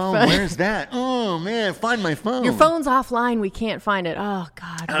my phone. Where's that? Oh man, Find My Phone. Your phone's offline. We can't find it. Oh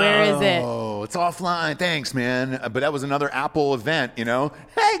God, where is it? Oh, it's offline. Thanks, man. But that was another Apple event, you know.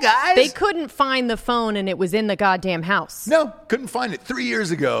 Hey guys, They couldn't find the phone, and it was in the goddamn house. No, couldn't find it 3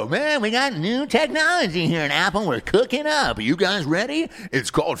 years ago. Man, we got new technology here in Apple. We're cooking up. Are you guys ready?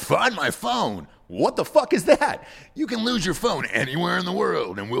 It's called Find My Phone. What the fuck is that? You can lose your phone anywhere in the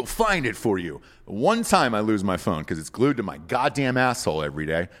world, and we'll find it for you. One time I lose my phone because it's glued to my goddamn asshole every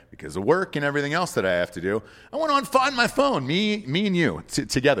day because of work and everything else that I have to do. I went on Find My Phone, me and you,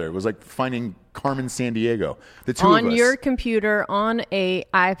 together. It was like finding Carmen Sandiego, the two of us. On your computer, on a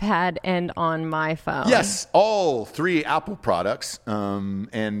iPad, and on my phone. Yes, all three Apple products,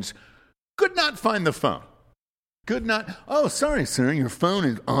 and could not find the phone. Could not. Oh, sorry, sir. Your phone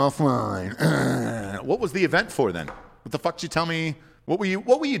is offline. What was the event for then? What the fuck did you tell me? What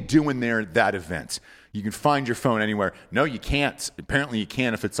were you doing there at that event? You can find your phone anywhere. No, you can't. Apparently, you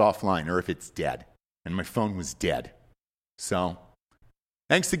can if it's offline or if it's dead. And my phone was dead. So,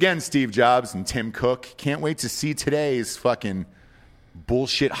 thanks again, Steve Jobs and Tim Cook. Can't wait to see today's fucking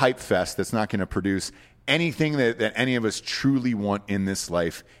bullshit hype fest that's not going to produce anything that any of us truly want in this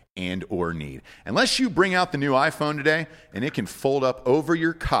life and or need. Unless you bring out the new iPhone today and it can fold up over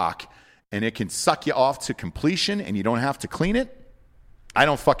your cock and it can suck you off to completion and you don't have to clean it, I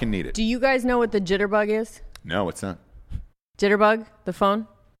don't fucking need it. Do you guys know what the Jitterbug is? No, it's not. Jitterbug, the phone?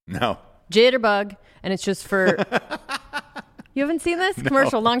 No. Jitterbug, and it's just for... You haven't seen this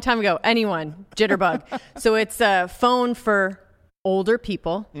commercial a long time ago? Anyone, Jitterbug. So it's a phone for older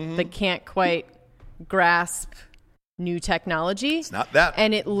people that can't quite grasp new technology. It's not that.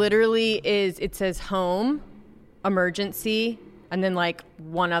 And it literally is, it says home, emergency, and then like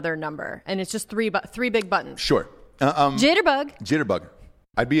one other number. And it's just three big buttons. Sure. Jitterbug.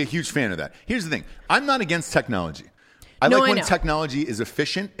 I'd be a huge fan of that. Here's the thing. I'm not against technology. I like when technology is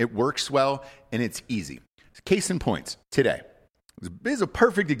efficient, it works well, and it's easy. Case in point, today. This is a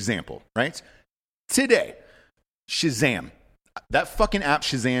perfect example, right? Today, Shazam. That fucking app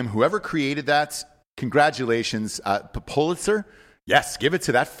Shazam, whoever created that, congratulations. Pulitzer? Yes, give it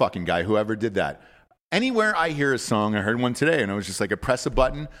to that fucking guy, whoever did that. Anywhere I hear a song, I heard one today, and I was just like, I press a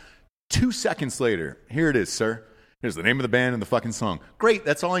button. 2 seconds later, here it is, sir. Here's the name of the band and the fucking song. Great,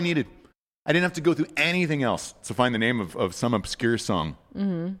 that's all I needed. I didn't have to go through anything else to find the name of some obscure song.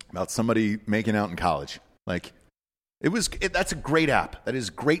 about somebody making out in college. Like, that's a great app. That is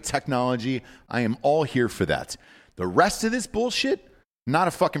great technology. I am all here for that. The rest of this bullshit, not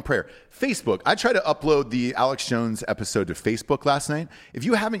a fucking prayer. Facebook. I tried to upload the Alex Jones episode to Facebook last night. If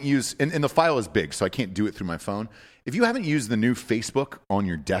you haven't used, and the file is big, so I can't do it through my phone. If you haven't used the new Facebook on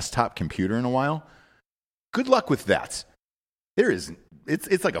your desktop computer in a while, good luck with that.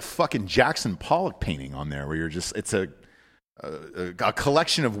 It's like a fucking Jackson Pollock painting on there where you're just, it's a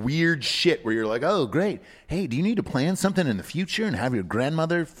collection of weird shit where you're like, oh, great. Hey, do you need to plan something in the future and have your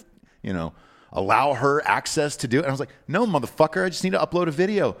grandmother, allow her access to do it? And I was like, no, motherfucker, I just need to upload a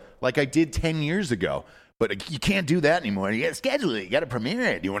video like I did 10 years ago. But you can't do that anymore. You got to schedule it. You got to premiere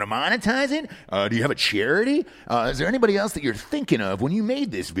it. Do you want to monetize it? Do you have a charity? Is there anybody else that you're thinking of when you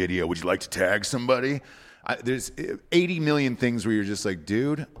made this video? Would you like to tag somebody? There's 80 million things where you're just like,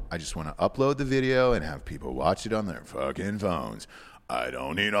 dude, I just want to upload the video and have people watch it on their fucking phones. I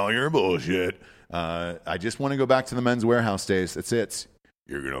don't need all your bullshit. I just want to go back to the Men's Warehouse days. That's it.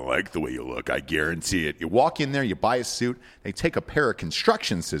 You're going to like the way you look. I guarantee it. You walk in there, you buy a suit, they take a pair of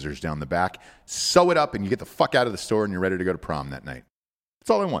construction scissors down the back, sew it up, and you get the fuck out of the store and you're ready to go to prom that night. That's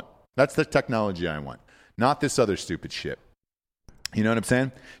all I want. That's the technology I want. Not this other stupid shit. You know what I'm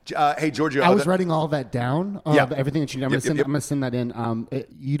saying? Hey, Giorgio. I was writing all that down. Everything that you never send. I'm going to send that in.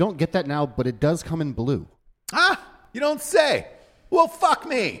 You don't get that now, but it does come in blue. You don't say. Well, fuck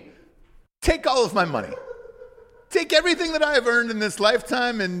me. Take all of my money. Take everything that I have earned in this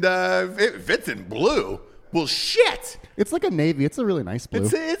lifetime, and if it's in blue, well, shit. It's like a navy. It's a really nice blue.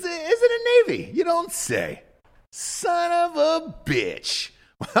 Is it a navy? You don't say. Son of a bitch.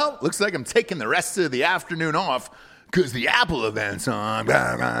 Well, looks like I'm taking the rest of the afternoon off because the Apple event's on. There's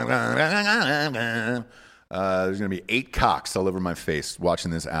going to be 8 cocks all over my face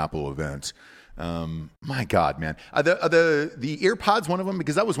watching this Apple event. My God, man. The EarPods one of them?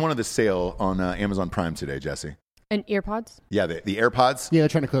 Because that was one of the sale on Amazon Prime today, Jesse. And EarPods? Yeah, the AirPods. Yeah, they're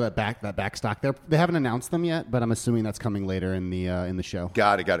trying to clear that back stock. They haven't announced them yet, but I'm assuming that's coming later in the show.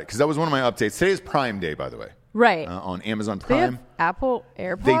 Got it. Because that was one of my updates. Today is Prime Day, by the way. Right. On Amazon They Prime. have Apple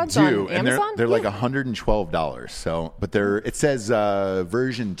AirPods They do, on and Amazon? they're like $112. So, but it says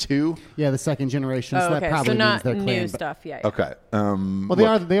version 2. Yeah, the second generation. Oh, so okay. that probably So not means they're new clearing. stuff yet. Okay. Well,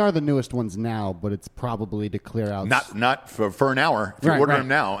 they are the newest ones now, but it's probably to clear out. Not for an hour. If you order them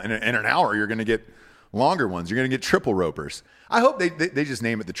now, in an hour, you're going to get longer ones. You're going to get triple ropers. I hope they just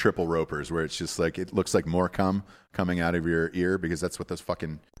name it the triple ropers, where it's just like it looks like more cum coming out of your ear, because that's what those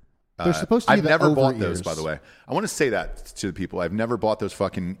fucking. They're supposed to be I've the never over bought ears. those, by the way. I want to say that to the people. I've never bought those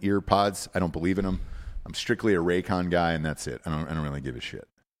fucking ear pods. I don't believe in them. I'm strictly a Raycon guy, and that's it. I don't really give a shit.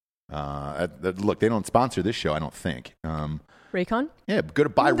 Look, they don't sponsor this show, I don't think. Raycon? Yeah, go to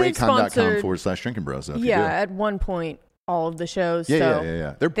buyraycon.com/Drinking Bros. Yeah, at one point, all of the shows.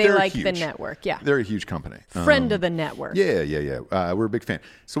 Yeah. They're like huge. the network. Yeah. They're a huge company. Friend of the network. Yeah. We're a big fan.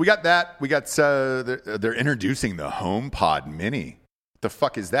 So we got that. We got they're introducing the HomePod Mini. The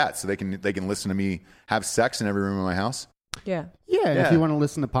fuck is that? So they can listen to me have sex in every room of my house? Yeah. Yeah, if you want to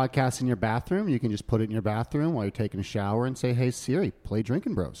listen to podcasts in your bathroom, you can just put it in your bathroom while you're taking a shower and say, "Hey Siri, play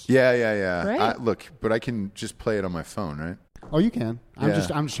Drinking Bros." Right. Look, but I can just play it on my phone, right? Oh, you can. I'm Yeah. just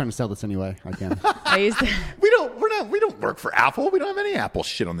trying to sell this anyway. I can. I used to, We don't work for Apple. We don't have any Apple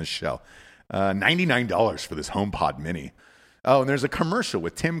shit on this show. $99 for this HomePod Mini. Oh, and there's a commercial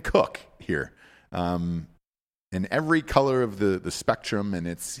with Tim Cook here. In every color of the spectrum, and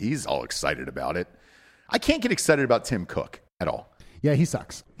he's all excited about it. I can't get excited about Tim Cook at all. Yeah, he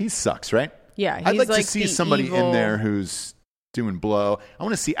sucks. He sucks, right? yeah. He's I'd like to like see the somebody evil, in there who's doing blow. I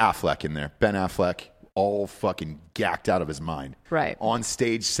want to see Affleck in there. Ben Affleck, all fucking gacked out of his mind. Right. On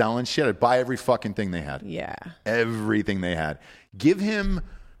stage selling shit. I'd buy every fucking thing they had. Yeah. Everything they had. Give him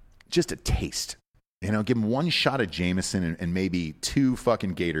just a taste. Give him one shot of Jameson and maybe 2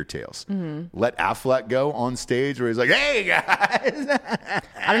 fucking gator tails. Mm-hmm. Let Affleck go on stage where he's like, "Hey, guys."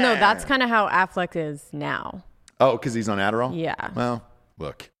 I don't know. That's kind of how Affleck is now. Oh, because he's on Adderall? Yeah. Well,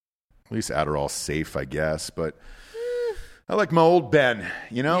 look, at least Adderall's safe, I guess. But I like my old Ben,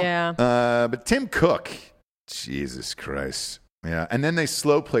 Yeah. But Tim Cook, Jesus Christ. Yeah. And then they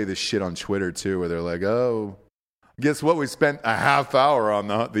slow play this shit on Twitter, too, where they're like, "Oh, guess what? We spent a half hour on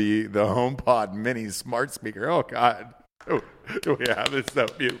the HomePod Mini smart speaker." Oh, God. Oh, yeah, it's so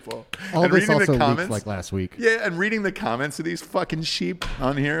beautiful. All and this reading also the leaked comments, like last week. yeah, and reading the comments of these fucking sheep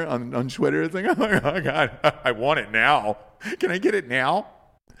on here on Twitter, it's like, "Oh, my God, I want it now. Can I get it now?"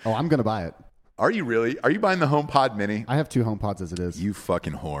 Oh, I'm gonna buy it. Are you really? Are you buying the HomePod Mini? I have 2 HomePods as it is. You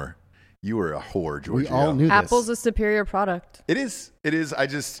fucking whore. You were a whore, Giorgio. We all knew Apple's this. a superior product. It is. It is.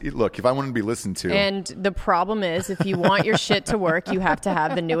 Look, if I wanted to be listened to. And the problem is, if you want your shit to work, you have to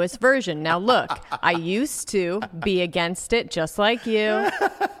have the newest version. Now, look, I used to be against it just like you.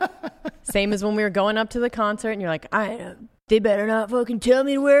 Same as when we were going up to the concert and you're like, they better not fucking tell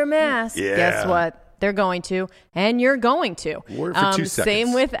me to wear a mask. Yeah. Guess what? They're going to. And you're going to. Wore it for 2 seconds.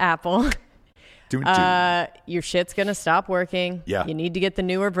 Same with Apple. Do. Your shit's going to stop working. Yeah. You need to get the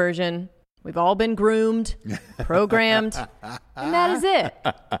newer version. We've all been groomed, programmed, and that is it.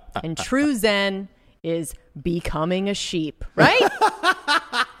 And true Zen is becoming a sheep, right?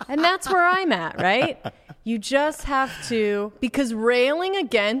 And that's where I'm at, right? You just have to, because railing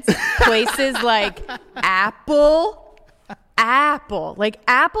against places like Apple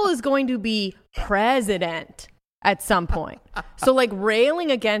is going to be president at some point. So like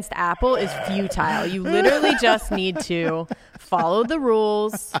railing against Apple is futile. You literally just need to follow the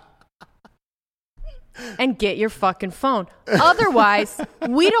rules and get your fucking phone. Otherwise,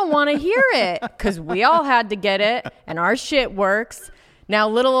 we don't want to hear it because we all had to get it and our shit works. Now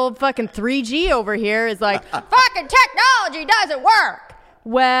little old fucking 3G over here is like, fucking technology doesn't work.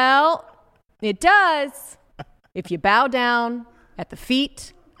 Well, it does if you bow down at the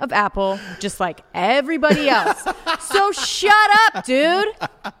feet of Apple, just like everybody else. So shut up, dude.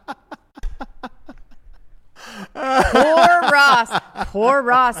 Poor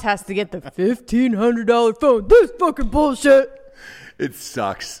Ross has to get the $1,500 phone. This fucking bullshit. It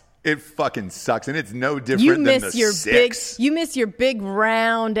sucks. It fucking sucks, and it's no different than the 6. You miss your big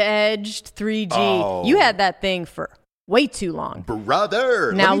round-edged 3G. Oh. You had that thing for way too long,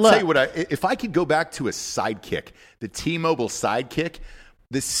 brother. Now Let me look. tell you if I could go back to a Sidekick, the T-Mobile Sidekick,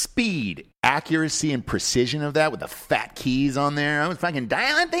 the speed, accuracy, and precision of that with the fat keys on there, I was fucking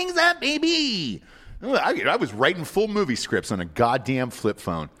dialing things up, baby. I was writing full movie scripts on a goddamn flip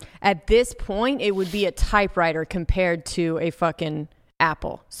phone. At this point, it would be a typewriter compared to a fucking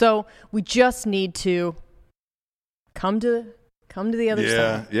Apple. So we just need to come to the other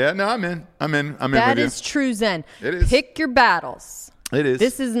side. Yeah. No, I'm in. That with you. is true Zen. It is. Pick your battles. It is.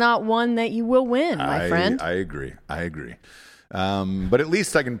 This is not one that you will win, my friend. I agree. But at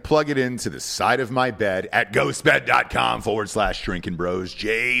least I can plug it into the side of my bed at ghostbed.com/drinking bros.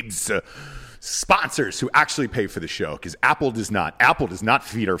 Jabes. Sponsors who actually pay for the show, because Apple does not. Apple does not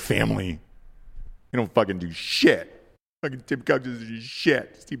feed our family. They don't fucking do shit. Fucking Tim Cook doesn't do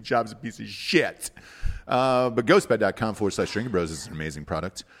shit. Steve Jobs is a piece of shit. But ghostbed.com/drinking bros is an amazing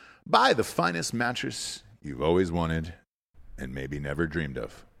product. Buy the finest mattress you've always wanted and maybe never dreamed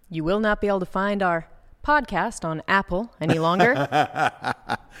of. You will not be able to find our podcast on Apple any longer.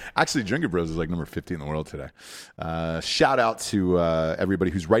 Actually, Drinking Bros is like number 50 in the world today. Shout out to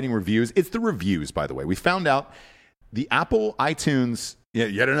everybody who's writing reviews. It's the reviews, by the way. We found out the Apple iTunes,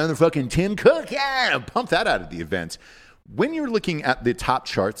 yet another fucking Tim Cook. Yeah, pump that out at the event. When you're looking at the top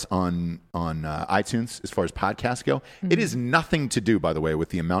charts on iTunes as far as podcasts go, it is nothing to do, by the way, with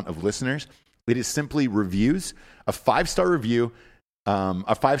the amount of listeners. It is simply reviews, a 5-star review,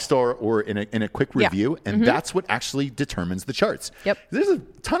 a 5-star or in a quick review, and that's what actually determines the charts. Yep. There's a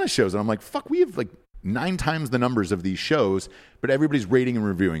ton of shows, and I'm like, fuck, we have like 9 times the numbers of these shows, but everybody's rating and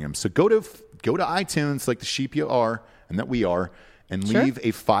reviewing them. So go to iTunes, like the sheep you are, and that we are, and leave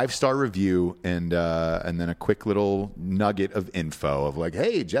a 5-star review and then a quick little nugget of info of like,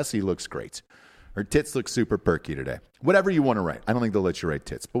 hey, Jesse looks great. Her tits look super perky today. Whatever you want to write. I don't think they'll let you write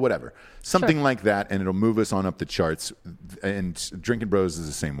tits, but whatever. Something like that, and it'll move us on up the charts. And Drinking Bros is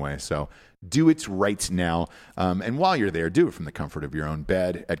the same way. So do it right now. And while you're there, do it from the comfort of your own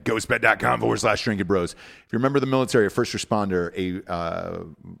bed at ghostbed.com/drinking bros. If you're a member of the military, a first responder,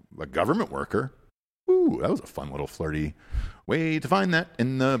 a government worker, ooh, that was a fun little flirty way to find that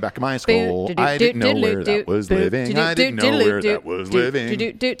in the back of my skull. I didn't know where that was living. I didn't know where that was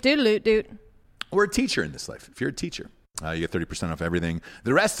living. Or a teacher in this life. If you're a teacher, you get 30% off everything.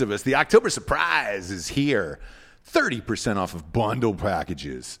 The rest of us, the October surprise is here. 30% off of bundle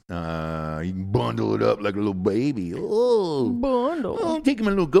packages. You can bundle it up like a little baby. Oh, Bundle. Oh, I'm taking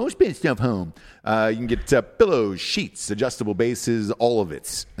my little ghost bed stuff home. You can get pillows, sheets, adjustable bases, all of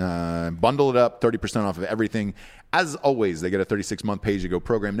it. Bundle it up, 30% off of everything. As always, they get a 36-month pay-as-you-go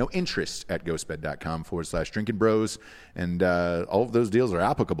program. No interest at ghostbed.com/drinking bros. And all of those deals are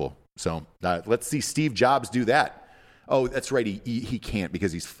applicable. So let's see Steve Jobs do that. Oh, that's right. He can't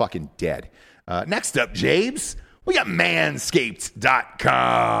because he's fucking dead. Next up, Jabes, we got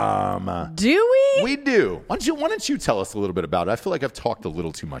manscaped.com. Do we? We do. Why don't you tell us a little bit about it? I feel like I've talked a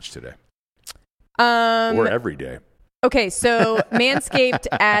little too much today. Or every day. Okay, so Manscaped,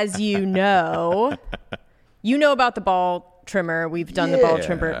 as you know about the ball trimmer. We've done the ball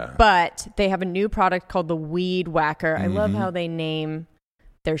trimmer. But they have a new product called the Weed Whacker. I love how they name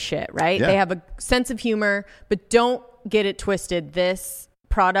their shit, right? Yeah. They have a sense of humor, but don't get it twisted. This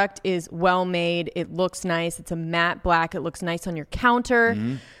product is well made. It looks nice. It's a matte black. It looks nice on your counter.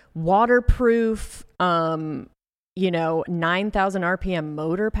 Waterproof, 9,000 RPM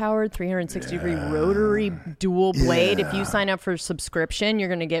motor powered, 360 degree rotary dual blade. If you sign up for a subscription, you're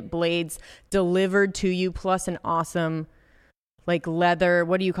going to get blades delivered to you plus an awesome leather,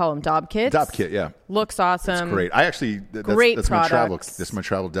 what do you call them? Dob kits? Dob kit, yeah. Looks awesome. It's great. I actually, Great that's my travel. products. That's my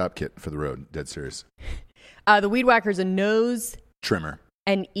travel Dob kit for the road. Dead serious. The Weed Whacker is a nose Trimmer.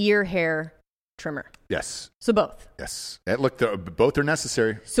 and ear hair trimmer. Yes. So both. Yes. Look, both are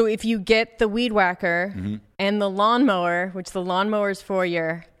necessary. So if you get the Weed Whacker and the lawnmower, which the lawnmower is for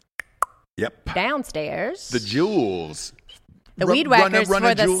your downstairs. The jewels. The Weed Whacker's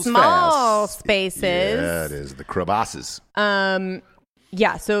for the small spaces. Yeah, it is. The crevasses.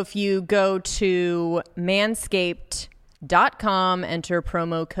 Yeah, so if you go to manscaped.com, enter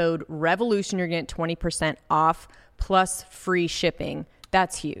promo code REVOLUTION, you're going to get 20% off plus free shipping.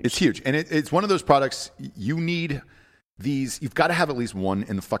 That's huge. It's huge. And it's one of those products you need these. You've got to have at least one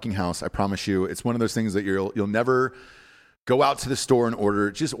in the fucking house. I promise you. It's one of those things that you'll never go out to the store and order.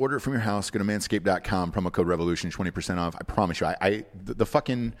 Just order it from your house. Go to manscaped.com, promo code REVOLUTION, 20% off. I promise you. The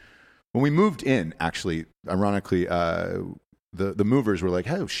fucking, when we moved in, actually, ironically, the movers were like,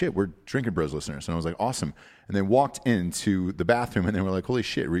 oh shit, we're Drinking Bros listeners. And I was like, awesome. And they walked into the bathroom and they were like, holy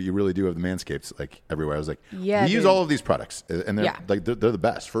shit, you really do have the Manscapes everywhere. I was like, yeah, we use all of these products and they're they're the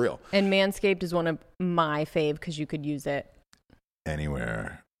best for real. And Manscaped is one of my fave because you could use it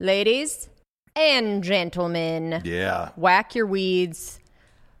anywhere. Ladies and gentlemen. Yeah. Whack your weeds.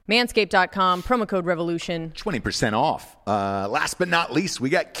 Manscaped.com, promo code REVOLUTION. 20% off. Last but not least, we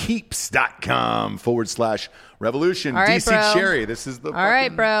got keeps.com/revolution. All right, DC bro. Cherry. This is the All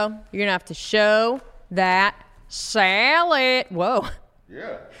right, bro. You're going to have to show that salad. Whoa.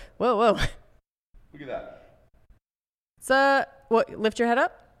 Yeah. Whoa. Look at that. So, what? Lift your head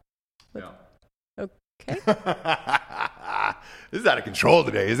up? No. Okay. This is out of control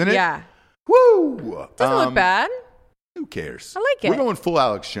today, isn't it? Yeah. Woo! Doesn't look bad. Who cares? I like it. We're going full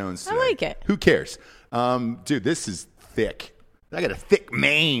Alex Jones today. I like it. Who cares? Dude, this is thick. I got a thick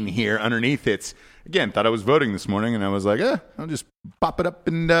mane here underneath it. Again, thought I was voting this morning, and I was like, I'll just pop it up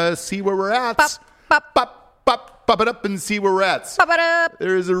and see where we're at. Pop it up and see where we're at. Pop it up.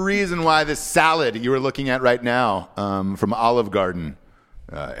 There is a reason why this salad you are looking at right now from Olive Garden,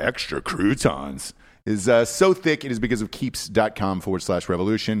 extra croutons, is so thick. It is because of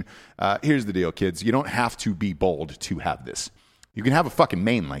keeps.com/revolution. Here's the deal, kids. You don't have to be bold to have this. You can have a fucking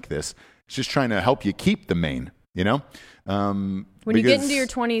mane like this. It's just trying to help you keep the mane, you know? When you get into your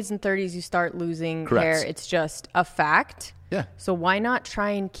 20s and 30s, you start losing hair. It's just a fact. Yeah. So why not try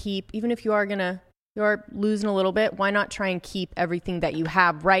and keep, even if you are losing a little bit, why not try and keep everything that you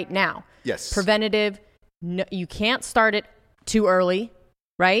have right now? Yes. Preventative. No, you can't start it too early,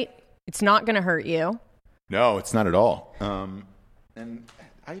 right? It's not going to hurt you. No, it's not at all. And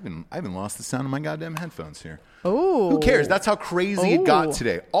I even lost the sound of my goddamn headphones here. Oh. Who cares? That's how crazy it got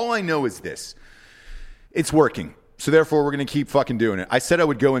today. All I know is this. It's working. So therefore, we're going to keep fucking doing it. I said I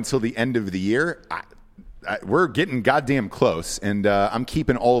would go until the end of the year. We're getting goddamn close, and I'm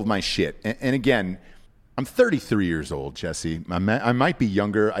keeping all of my shit. And again, I'm 33 years old, Jesse. I might be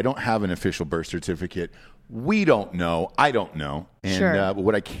younger. I don't have an official birth certificate. We don't know. I don't know. And sure. But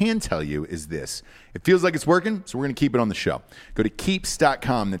what I can tell you is this. It feels like it's working, so we're going to keep it on the show. Go to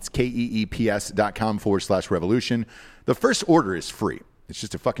keeps.com. That's KEEPS.com/revolution. The first order is free. It's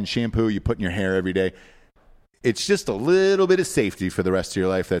just a fucking shampoo you put in your hair every day. It's just a little bit of safety for the rest of your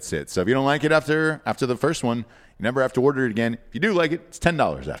life. That's it. So if you don't like it after the first one, you never have to order it again. If you do like it, it's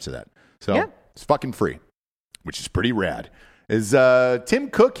 $10 after that. So It's fucking free, which is pretty rad. Is Tim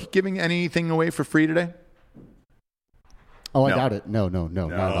Cook giving anything away for free today? Oh, I doubt it. No,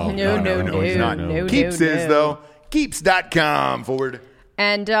 not at all. No, he's not. Keeps is, though. Keeps.com /revolution.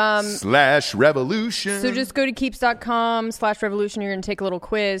 So just go to keeps.com/revolution. You're going to take a little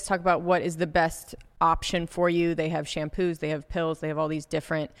quiz, talk about what is the best option for you. They have shampoos, they have pills, they have all these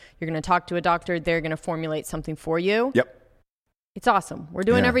different. You're going to talk to a doctor. They're going to formulate something for you. Yep. It's awesome. We're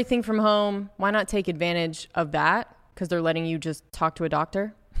doing everything from home. Why not take advantage of that? Because they're letting you just talk to a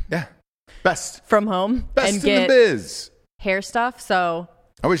doctor. Yeah. Best. From home. Best and in the biz. Hair stuff. So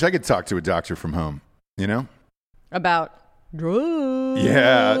I wish I could talk to a doctor from home, you know? About drugs.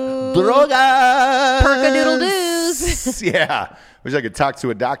 Yeah. Drogas. Perka-doodle-doos. Yeah. Wish I could talk to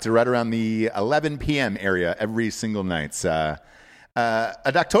a doctor right around the 11 p.m. area every single night. A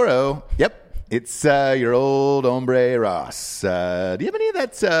doctoro. Yep. It's your old hombre Ross. Do you have any of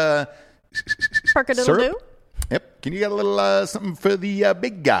that Perk-a-diddle-doo? Yep. Can you get a little something for the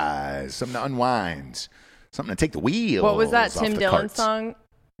big guys? Something to unwind. Something to take the wheels. What was that off Tim the Dillon carts. song,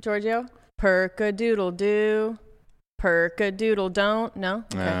 Giorgio? Perk-a-doodle-doo. Perk-a-doodle-don't. No?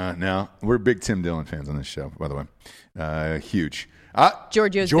 Okay. No. We're big Tim Dillon fans on this show, by the way. Huge.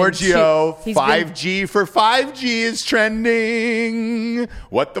 Giorgio, He's 5G for 5G is trending.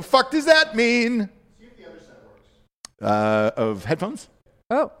 What the fuck does that mean? See if the other side works. Of headphones?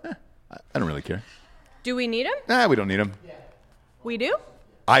 Oh. I don't really care. Do we need him? We don't need them. Yeah. We do?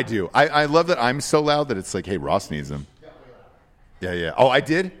 I do. I love that I'm so loud that it's like, hey, Ross needs them. Yeah. Oh, I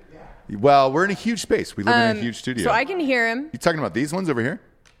did? Yeah. Well, we're in a huge space. We live in a huge studio. So I can hear him. You talking about these ones over here?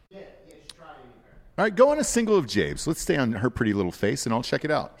 All right, go on a single of Jabe's. Let's stay on her pretty little face, and I'll check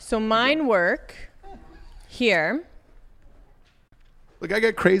it out. So mine work here. Look, I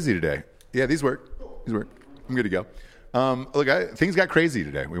got crazy today. Yeah, these work. I'm good to go. Look, things got crazy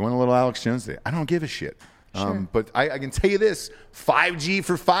today. We went a little Alex Jones today. I don't give a shit. Sure. But I can tell you this. 5G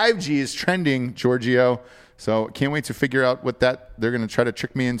for 5G is trending, Giorgio. So can't wait to figure out what they're going to try to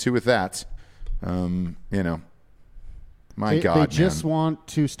trick me into with that. My God, They just want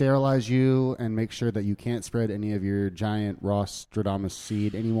to sterilize you and make sure that you can't spread any of your giant Ross Stradamus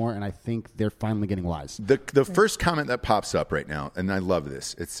seed anymore. And I think they're finally getting wise. The first comment that pops up right now, and I love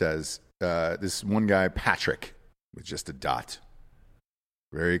this, it says, this one guy, Patrick, with just a dot.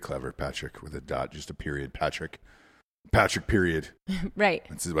 Very clever, Patrick, with a dot, just a period. Patrick, period. Right.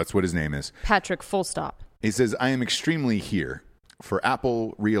 That's what his name is. Patrick, full stop. He says, I am extremely here for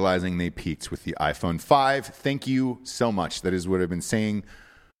Apple realizing they peaked with the iPhone 5. Thank you so much. That is what I've been saying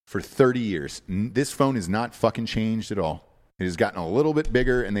for 30 years. This phone is not fucking changed at all. It has gotten a little bit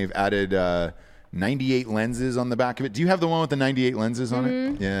bigger, and they've added 98 lenses on the back of it. Do you have the one with the 98 lenses on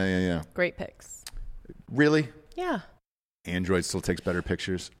it? Yeah. Great pics. Really? Yeah. Android still takes better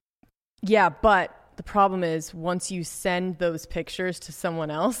pictures? Yeah, but the problem is once you send those pictures to someone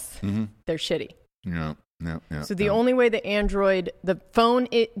else, they're shitty. No. So the only way the Android, the phone,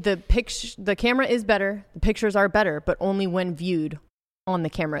 the camera is better, the pictures are better, but only when viewed on the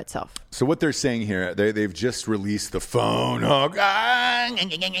camera itself. So what they're saying here, they've just released the phone.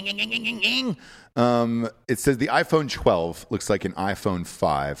 It says the iPhone 12 looks like an iPhone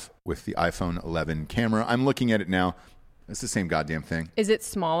 5 with the iPhone 11 camera. I'm looking at it now. It's the same goddamn thing. Is it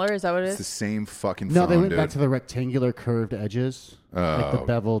smaller? Is that what it It's the is? same fucking phone, No, they went dude. back to the rectangular curved edges, like the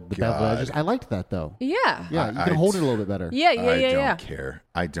beveled edges. I liked that though. Yeah. Yeah, you can hold it a little bit better. Yeah. I don't care.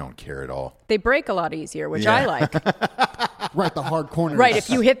 I don't care at all. They break a lot easier, which Yeah. I like. Right, the hard corners. Right, if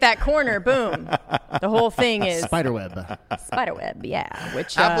you hit that corner, boom. The whole thing is spiderweb. spiderweb, yeah.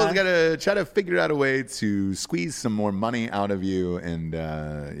 Which Apple's got to try to figure out a way to squeeze some more money out of you, and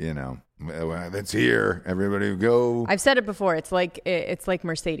that's here. Everybody go. I've said it before. It's like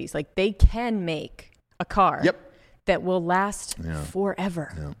Mercedes. Like they can make a car that will last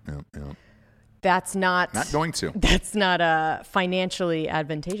forever. Yeah. That's not going to. That's not financially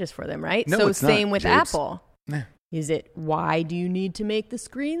advantageous for them, right? No, so it's same not, with Japes. Apple. Nah. Is it why do you need to make the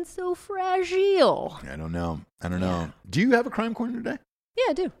screen so fragile? I don't know. Do you have a crime corner today? Yeah,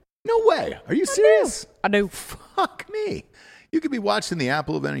 I do. No way. Are you serious? I do. Fuck me. You could be watching the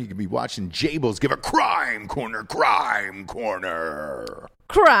Apple event, or you could be watching Jables give a crime corner. Crime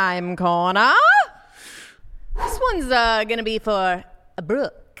corner. This one's going to be for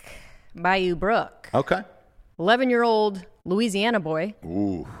Brooke, Bayou Brooke. Okay. 11-year-old Louisiana boy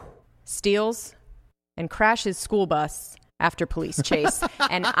steals and crashes school bus after police chase.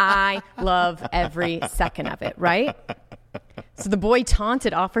 And I love every second of it, right? So the boy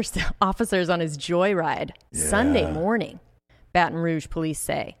taunted officers on his joyride Sunday morning. Baton Rouge police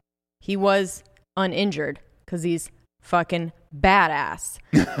say he was uninjured because he's fucking badass.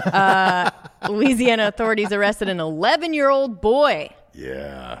 Louisiana authorities arrested an 11-year-old boy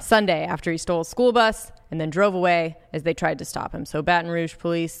Sunday after he stole a school bus and then drove away as they tried to stop him. So Baton Rouge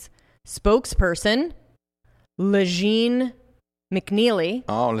police spokesperson Lejean McNeely.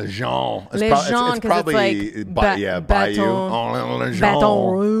 Oh, Lejean. Lejean, it's because probably it's like Bayou.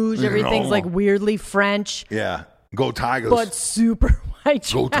 Baton Rouge. Everything's like weirdly French. Yeah. Go Tigers. But super white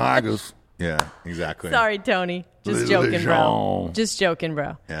trash. Go Tigers. Yeah, exactly. Sorry, Tony. Just joking, bro. Lejean. Just joking,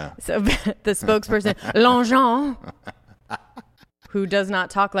 bro. Yeah. So the spokesperson, Lejean, who does not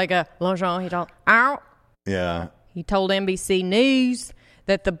talk like a Lejean, he told NBC News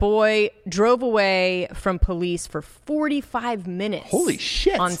that the boy drove away from police for 45 minutes. Holy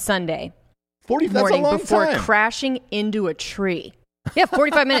shit. On Sunday 40. That's morning a long before time. crashing into a tree. Yeah,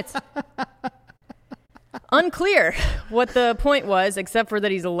 45 minutes. Unclear what the point was, except for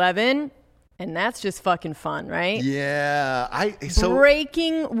that he's 11 And that's just fucking fun, right? Yeah.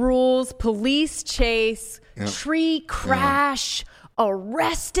 Breaking rules, police chase, tree crash,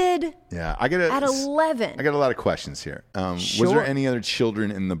 arrested. Yeah. At 11. I got a lot of questions here. Sure. Was there any other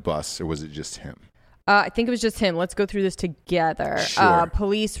children in the bus, or was it just him? I think it was just him. Let's go through this together. Sure.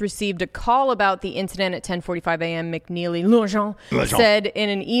 Police received a call about the incident at 10:45 a.m. McNeely Legend said in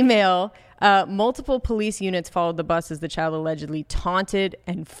an email, multiple police units followed the bus as the child allegedly taunted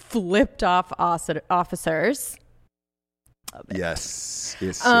and flipped off officers. Yes.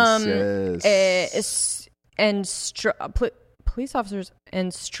 Police officers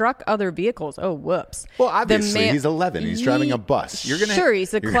and struck other vehicles. Oh, whoops. Well, obviously, he's 11. He's driving a bus. You're gonna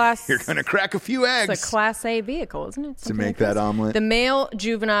crack a few eggs. It's a Class A vehicle, isn't it? To make that omelet. The male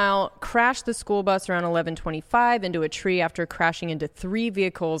juvenile crashed the school bus around 11:25 into a tree after crashing into 3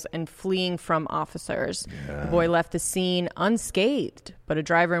 vehicles and fleeing from officers. Yeah. The boy left the scene unscathed, but a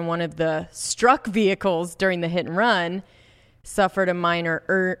driver in one of the struck vehicles during the hit and run suffered a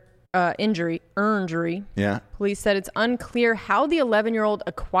minor injury. Yeah. Police said it's unclear how the 11-year-old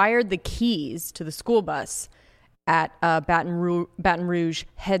acquired the keys to the school bus at Baton Rouge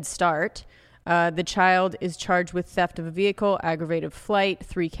Head Start. The child is charged with theft of a vehicle, aggravated flight,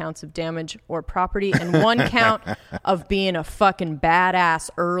 3 counts of damage or property, and 1 count of being a fucking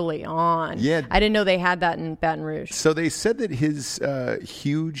badass early on. Yeah. I didn't know they had that in Baton Rouge. So they said that his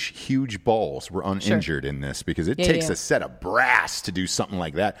huge balls were uninjured in this because it takes a set of brass to do something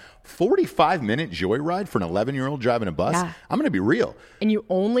like that. 45-minute joyride for an 11-year-old driving a bus? Yeah. I'm going to be real. And you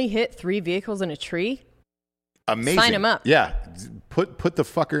only hit 3 vehicles in a tree? Amazing. Sign him up. Yeah. Put the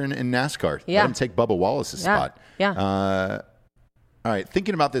fucker in NASCAR. Yeah. Let him take Bubba Wallace's spot. Yeah. All right.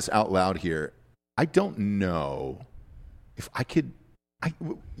 Thinking about this out loud here, I don't know if I could.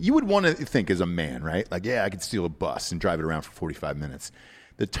 You would want to think as a man, right? Like, yeah, I could steal a bus and drive it around for 45 minutes.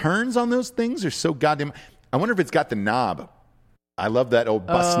 The turns on those things are so goddamn. I wonder if it's got the knob. I love that old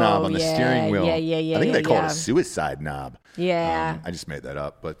bus knob on the steering wheel. Yeah. I think they call it a suicide knob. Yeah. I just made that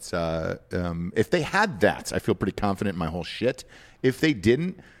up. But if they had that, I feel pretty confident in my whole shit. If they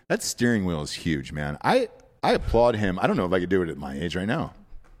didn't, that steering wheel is huge, man. I applaud him. I don't know if I could do it at my age right now.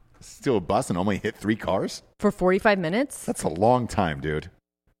 Steal a bus and only hit 3 cars? For 45 minutes? That's a long time, dude.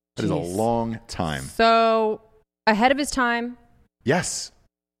 That is a long time. So, ahead of his time. Yes.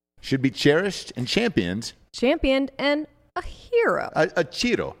 Should be cherished and championed. And a hero. A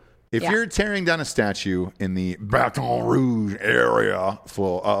Cheeto. If you're tearing down a statue in the Baton Rouge area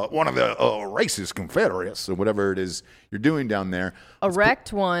for one of the racist Confederates or whatever it is you're doing down there,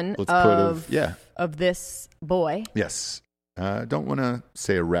 erect one of this boy. Yes. Don't want to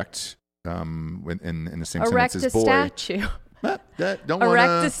say erect in the same erect sentence as boy. Erect a statue. Don't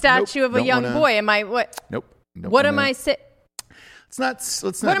erect a statue of a young boy. Am I what? Nope. What am I saying? Let's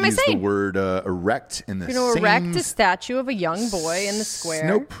not use the word erect in the same... You're going to erect a statue of a young boy in the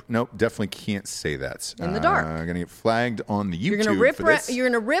square? Nope. Definitely can't say that. In the dark. I'm going to get flagged on the YouTube for this. You're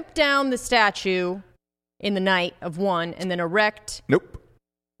going to rip down the statue in the night of one and then erect... Nope.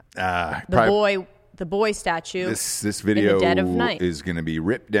 The boy statue. This video in the dead of night. Is going to be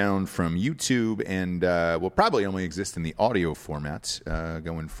ripped down from YouTube and will probably only exist in the audio format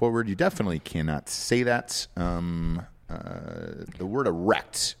going forward. You definitely cannot say that. The word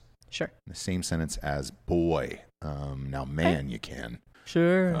erect. Sure. In the same sentence as boy. Now, man, you can.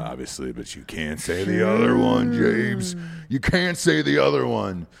 Sure. Obviously, but you can't say the other one, James. You can't say the other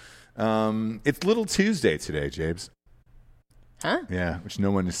one. It's Little Tuesday today, James. Huh? Yeah, which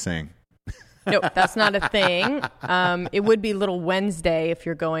no one is saying. No, that's not a thing. It would be Little Wednesday if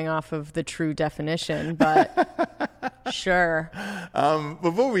you're going off of the true definition, but sure.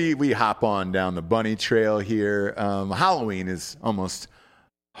 Before we hop on down the bunny trail here, Halloween is almost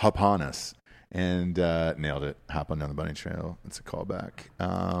upon us. And nailed it. Hop on down the bunny trail. It's a callback.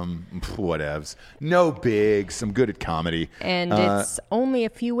 Whatevs. No big. Some good at comedy. And it's only a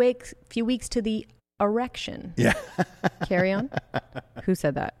few weeks to the erection. Yeah. Carry on. Who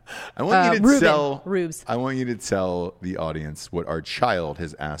said that? I want you to Rubes. I want you to tell the audience what our child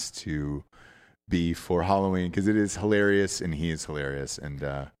has asked to be for Halloween because it is hilarious and he is hilarious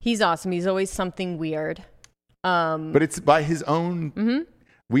and he's awesome. He's always something weird. But it's by his own. Mm-hmm.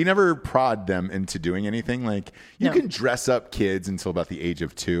 We never prod them into doing anything. Like you can dress up kids until about the age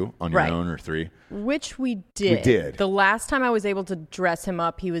of 2 on your own or 3. Which we did. We did. The last time I was able to dress him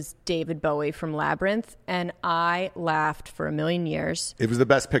up, he was David Bowie from Labyrinth, and I laughed for a million years. It was the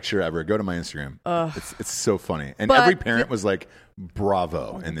best picture ever. Go to my Instagram. It's so funny. And every parent was like,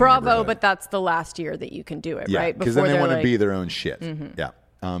 bravo. Bravo, but that's the last year that you can do it, right? Because then they want to be their own shit. Mm-hmm. Yeah.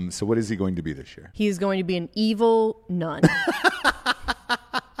 So what is he going to be this year? He's going to be an evil nun.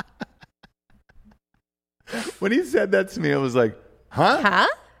 When he said that to me, I was like, huh? Huh?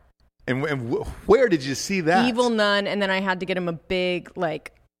 And where did you see that? Evil nun, and then I had to get him a big,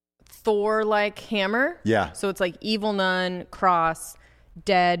 like, Thor-like hammer. Yeah. So it's like evil nun, cross,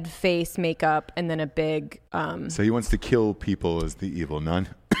 dead face makeup, and then a big So he wants to kill people as the evil nun.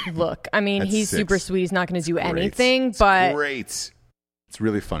 look. I mean, That's he's sick. super sweet. He's not going to do Great. anything, It's but great. It's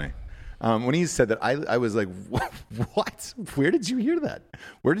really funny. When he said that, I was like, what? Where did you hear that?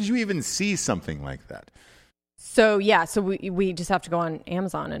 Where did you even see something like that? so we just have to go on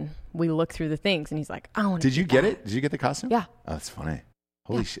Amazon and we look through the things, and he's like, I want to. Did you get it? Did you get the costume? Yeah. Oh, that's funny.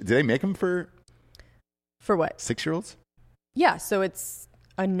 Holy shit. Did they make them for For what? 6-year-olds? Yeah, so it's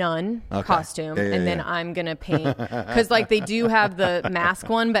a nun Okay. costume, Yeah, and then yeah. I'm going to paint. Because, like, they do have the mask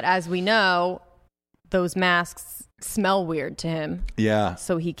one, but as we know, those masks smell weird to him, Yeah.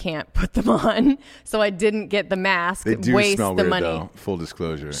 so he can't put them on. So I didn't get the mask, They do waste smell the weird, money. though. Full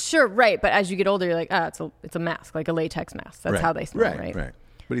disclosure. Sure, right, but as you get older, you're like, it's a mask, like a latex mask. That's Right. how they smell, right? Right.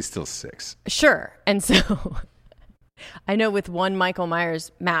 But he's still 6. Sure. And so I know with one Michael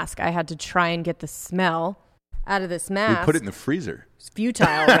Myers mask, I had to try and get the smell out of this We mask. put it in the freezer. It's futile,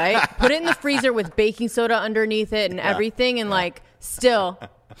 right? Put it in the freezer with baking soda underneath it and everything, and like still,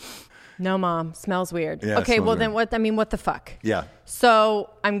 no, Mom, smells weird. Yeah, it okay, smells well then weird. what? I mean, what the fuck? Yeah.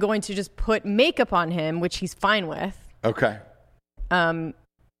 So I'm going to just put makeup on him, which he's fine with, Okay. and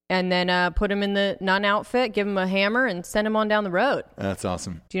then put him in the nun outfit, give him a hammer, and send him on down the road. That's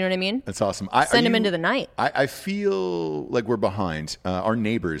awesome. Do you know what I mean? That's awesome. Send him into the night. I feel like we're behind. Our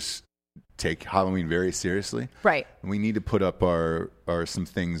neighbors take Halloween very seriously. Right. We need to put up our some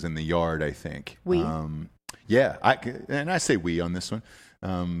things in the yard, I think. We? Yeah. I say we on this one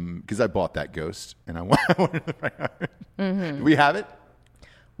because I bought that ghost and I wanted the right yard. Mm-hmm. Do we have it?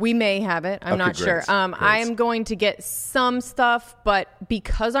 We may have it. I'm Okay, not sure. great. I am going to get some stuff, but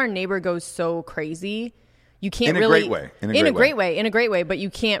because our neighbor goes so crazy, you can't In a really great way. In a great way, but you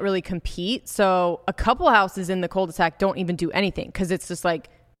can't really compete. So a couple houses in the cul-de-sac don't even do anything because it's just like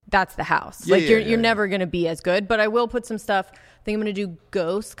that's the house. Yeah, like yeah, you're never going to be as good. But I will put some stuff. I think I'm going to do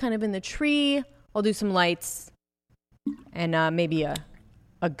ghosts kind of in the tree. I'll do some lights and maybe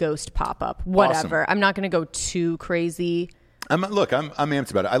a ghost pop up. Whatever. Awesome. I'm not going to go too crazy. I'm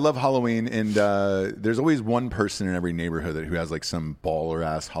amped about it. I love Halloween, and there's always one person in every neighborhood who has like some baller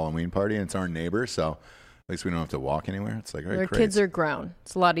ass Halloween party, and it's our neighbor. So at least we don't have to walk anywhere. It's like, all right, Their great. kids are grown.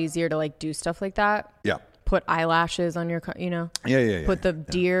 It's a lot easier to like do stuff like that. Yeah. Put eyelashes on your car, Yeah. Put the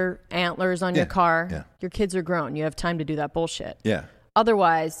deer antlers on your car. Yeah. Your kids are grown. You have time to do that bullshit. Yeah.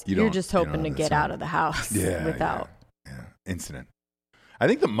 Otherwise, You you're don't- just you don't hoping to have the get time. out of the house Yeah. without. Yeah. Incident. I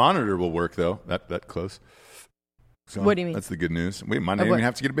think the monitor will work though. That close. So What do you mean? That's the good news. We might not what? even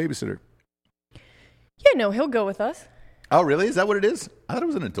have to get a babysitter. Yeah, no, he'll go with us. Oh, really? Is that what it is? I thought it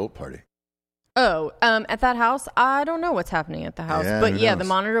was an adult party. Oh, at that house, I don't know what's happening at the house, Yeah, but who yeah, knows? the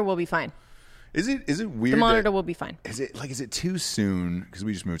monitor will be fine. Is it weird? The monitor that- will be fine. Is it too soon? Because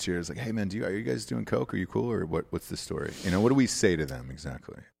we just moved here. It's like, hey man, are you guys doing coke? Are you cool, or what's the story? What do we say to them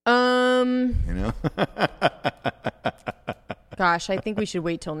exactly? You know? Gosh, I think we should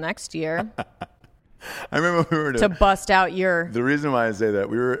wait till next year I remember we were to bust out your. The reason why I say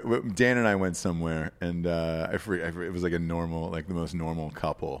that, Dan and I went somewhere, and I forget, it was like a normal, like the most normal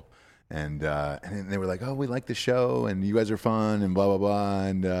couple, and then they were like, "Oh, we like the show, and you guys are fun, and blah blah blah,"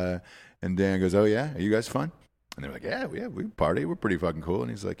 and Dan goes, "Oh yeah, are you guys fun?" And they're like, "Yeah, we party, we're pretty fucking cool," and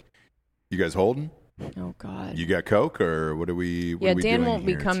he's like, "You guys holding? Oh God. You got coke, or what are we?" What Yeah, are we Dan doing won't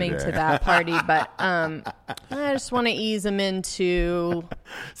be here coming today? to that party, but I just want to ease him into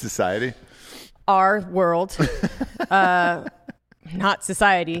Society. our world. Not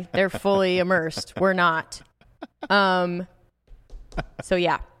society. They're fully immersed. We're not. So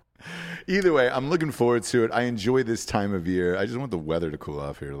yeah. Either way, I'm looking forward to it. I enjoy this time of year. I just want the weather to cool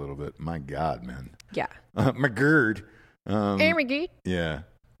off here a little bit. My God, man. Yeah. My gird. Hey, McGee. Yeah.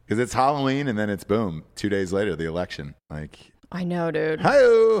 Because it's Halloween and then it's boom. 2 days later, the election. Like, I know, dude.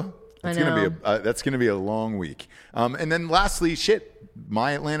 hi-oh. I It's gonna know. be that's gonna be a long week. And then lastly,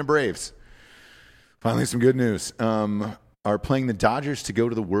 my Atlanta Braves. Finally, some good news. Are playing the Dodgers to go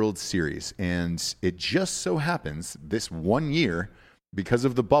to the World Series, and it just so happens this 1 year, because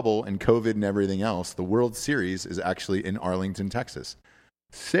of the bubble and COVID and everything else, the World Series is actually in Arlington, Texas.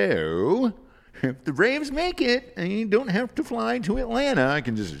 So, if the Braves make it and you don't have to fly to Atlanta, I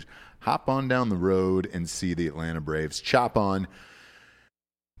can just hop on down the road and see the Atlanta Braves. Chop on.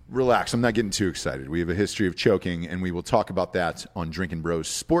 Relax. I'm not getting too excited. We have a history of choking, and we will talk about that on Drinkin' Bros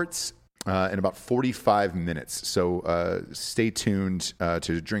Sports in about 45 minutes. So stay tuned to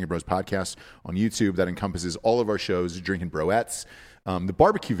Drinkin' Bros podcast on YouTube. That encompasses all of our shows, Drinkin' Broettes. The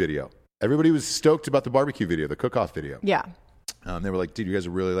barbecue video Everybody was stoked about the barbecue video, the cook-off video. Yeah. They were like, dude, you guys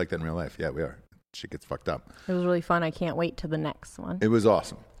are really like that in real life. Yeah, we are. Shit gets fucked up. It was really fun. I can't wait to the next one. It was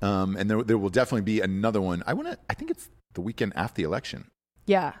awesome. And there will definitely be another one. I think it's the weekend after the election.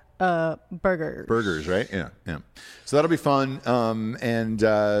 Yeah. Burgers. Burgers, right? Yeah. So that'll be fun. And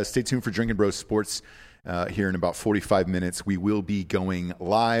stay tuned for Drinking Bros Sports here in about 45 minutes. We will be going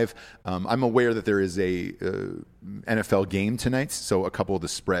live. I'm aware that there is a NFL game tonight, so a couple of the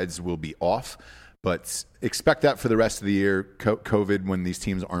spreads will be off. But expect that for the rest of the year. COVID, when these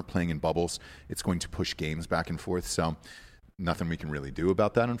teams aren't playing in bubbles, it's going to push games back and forth. So nothing we can really do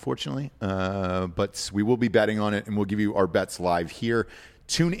about that, unfortunately. But we will be betting on it, and we'll give you our bets live here.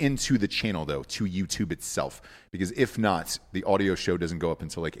 Tune into the channel, though, to YouTube itself, because if not, the audio show doesn't go up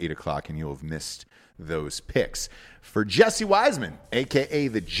until like 8 o'clock, and you'll have missed those picks. For Jesse Wiseman, a.k.a.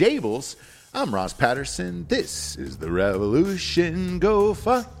 the Jables, I'm Ross Patterson. This is The Revolution. Go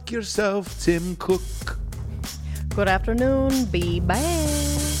fuck yourself, Tim Cook. Good afternoon. Be back.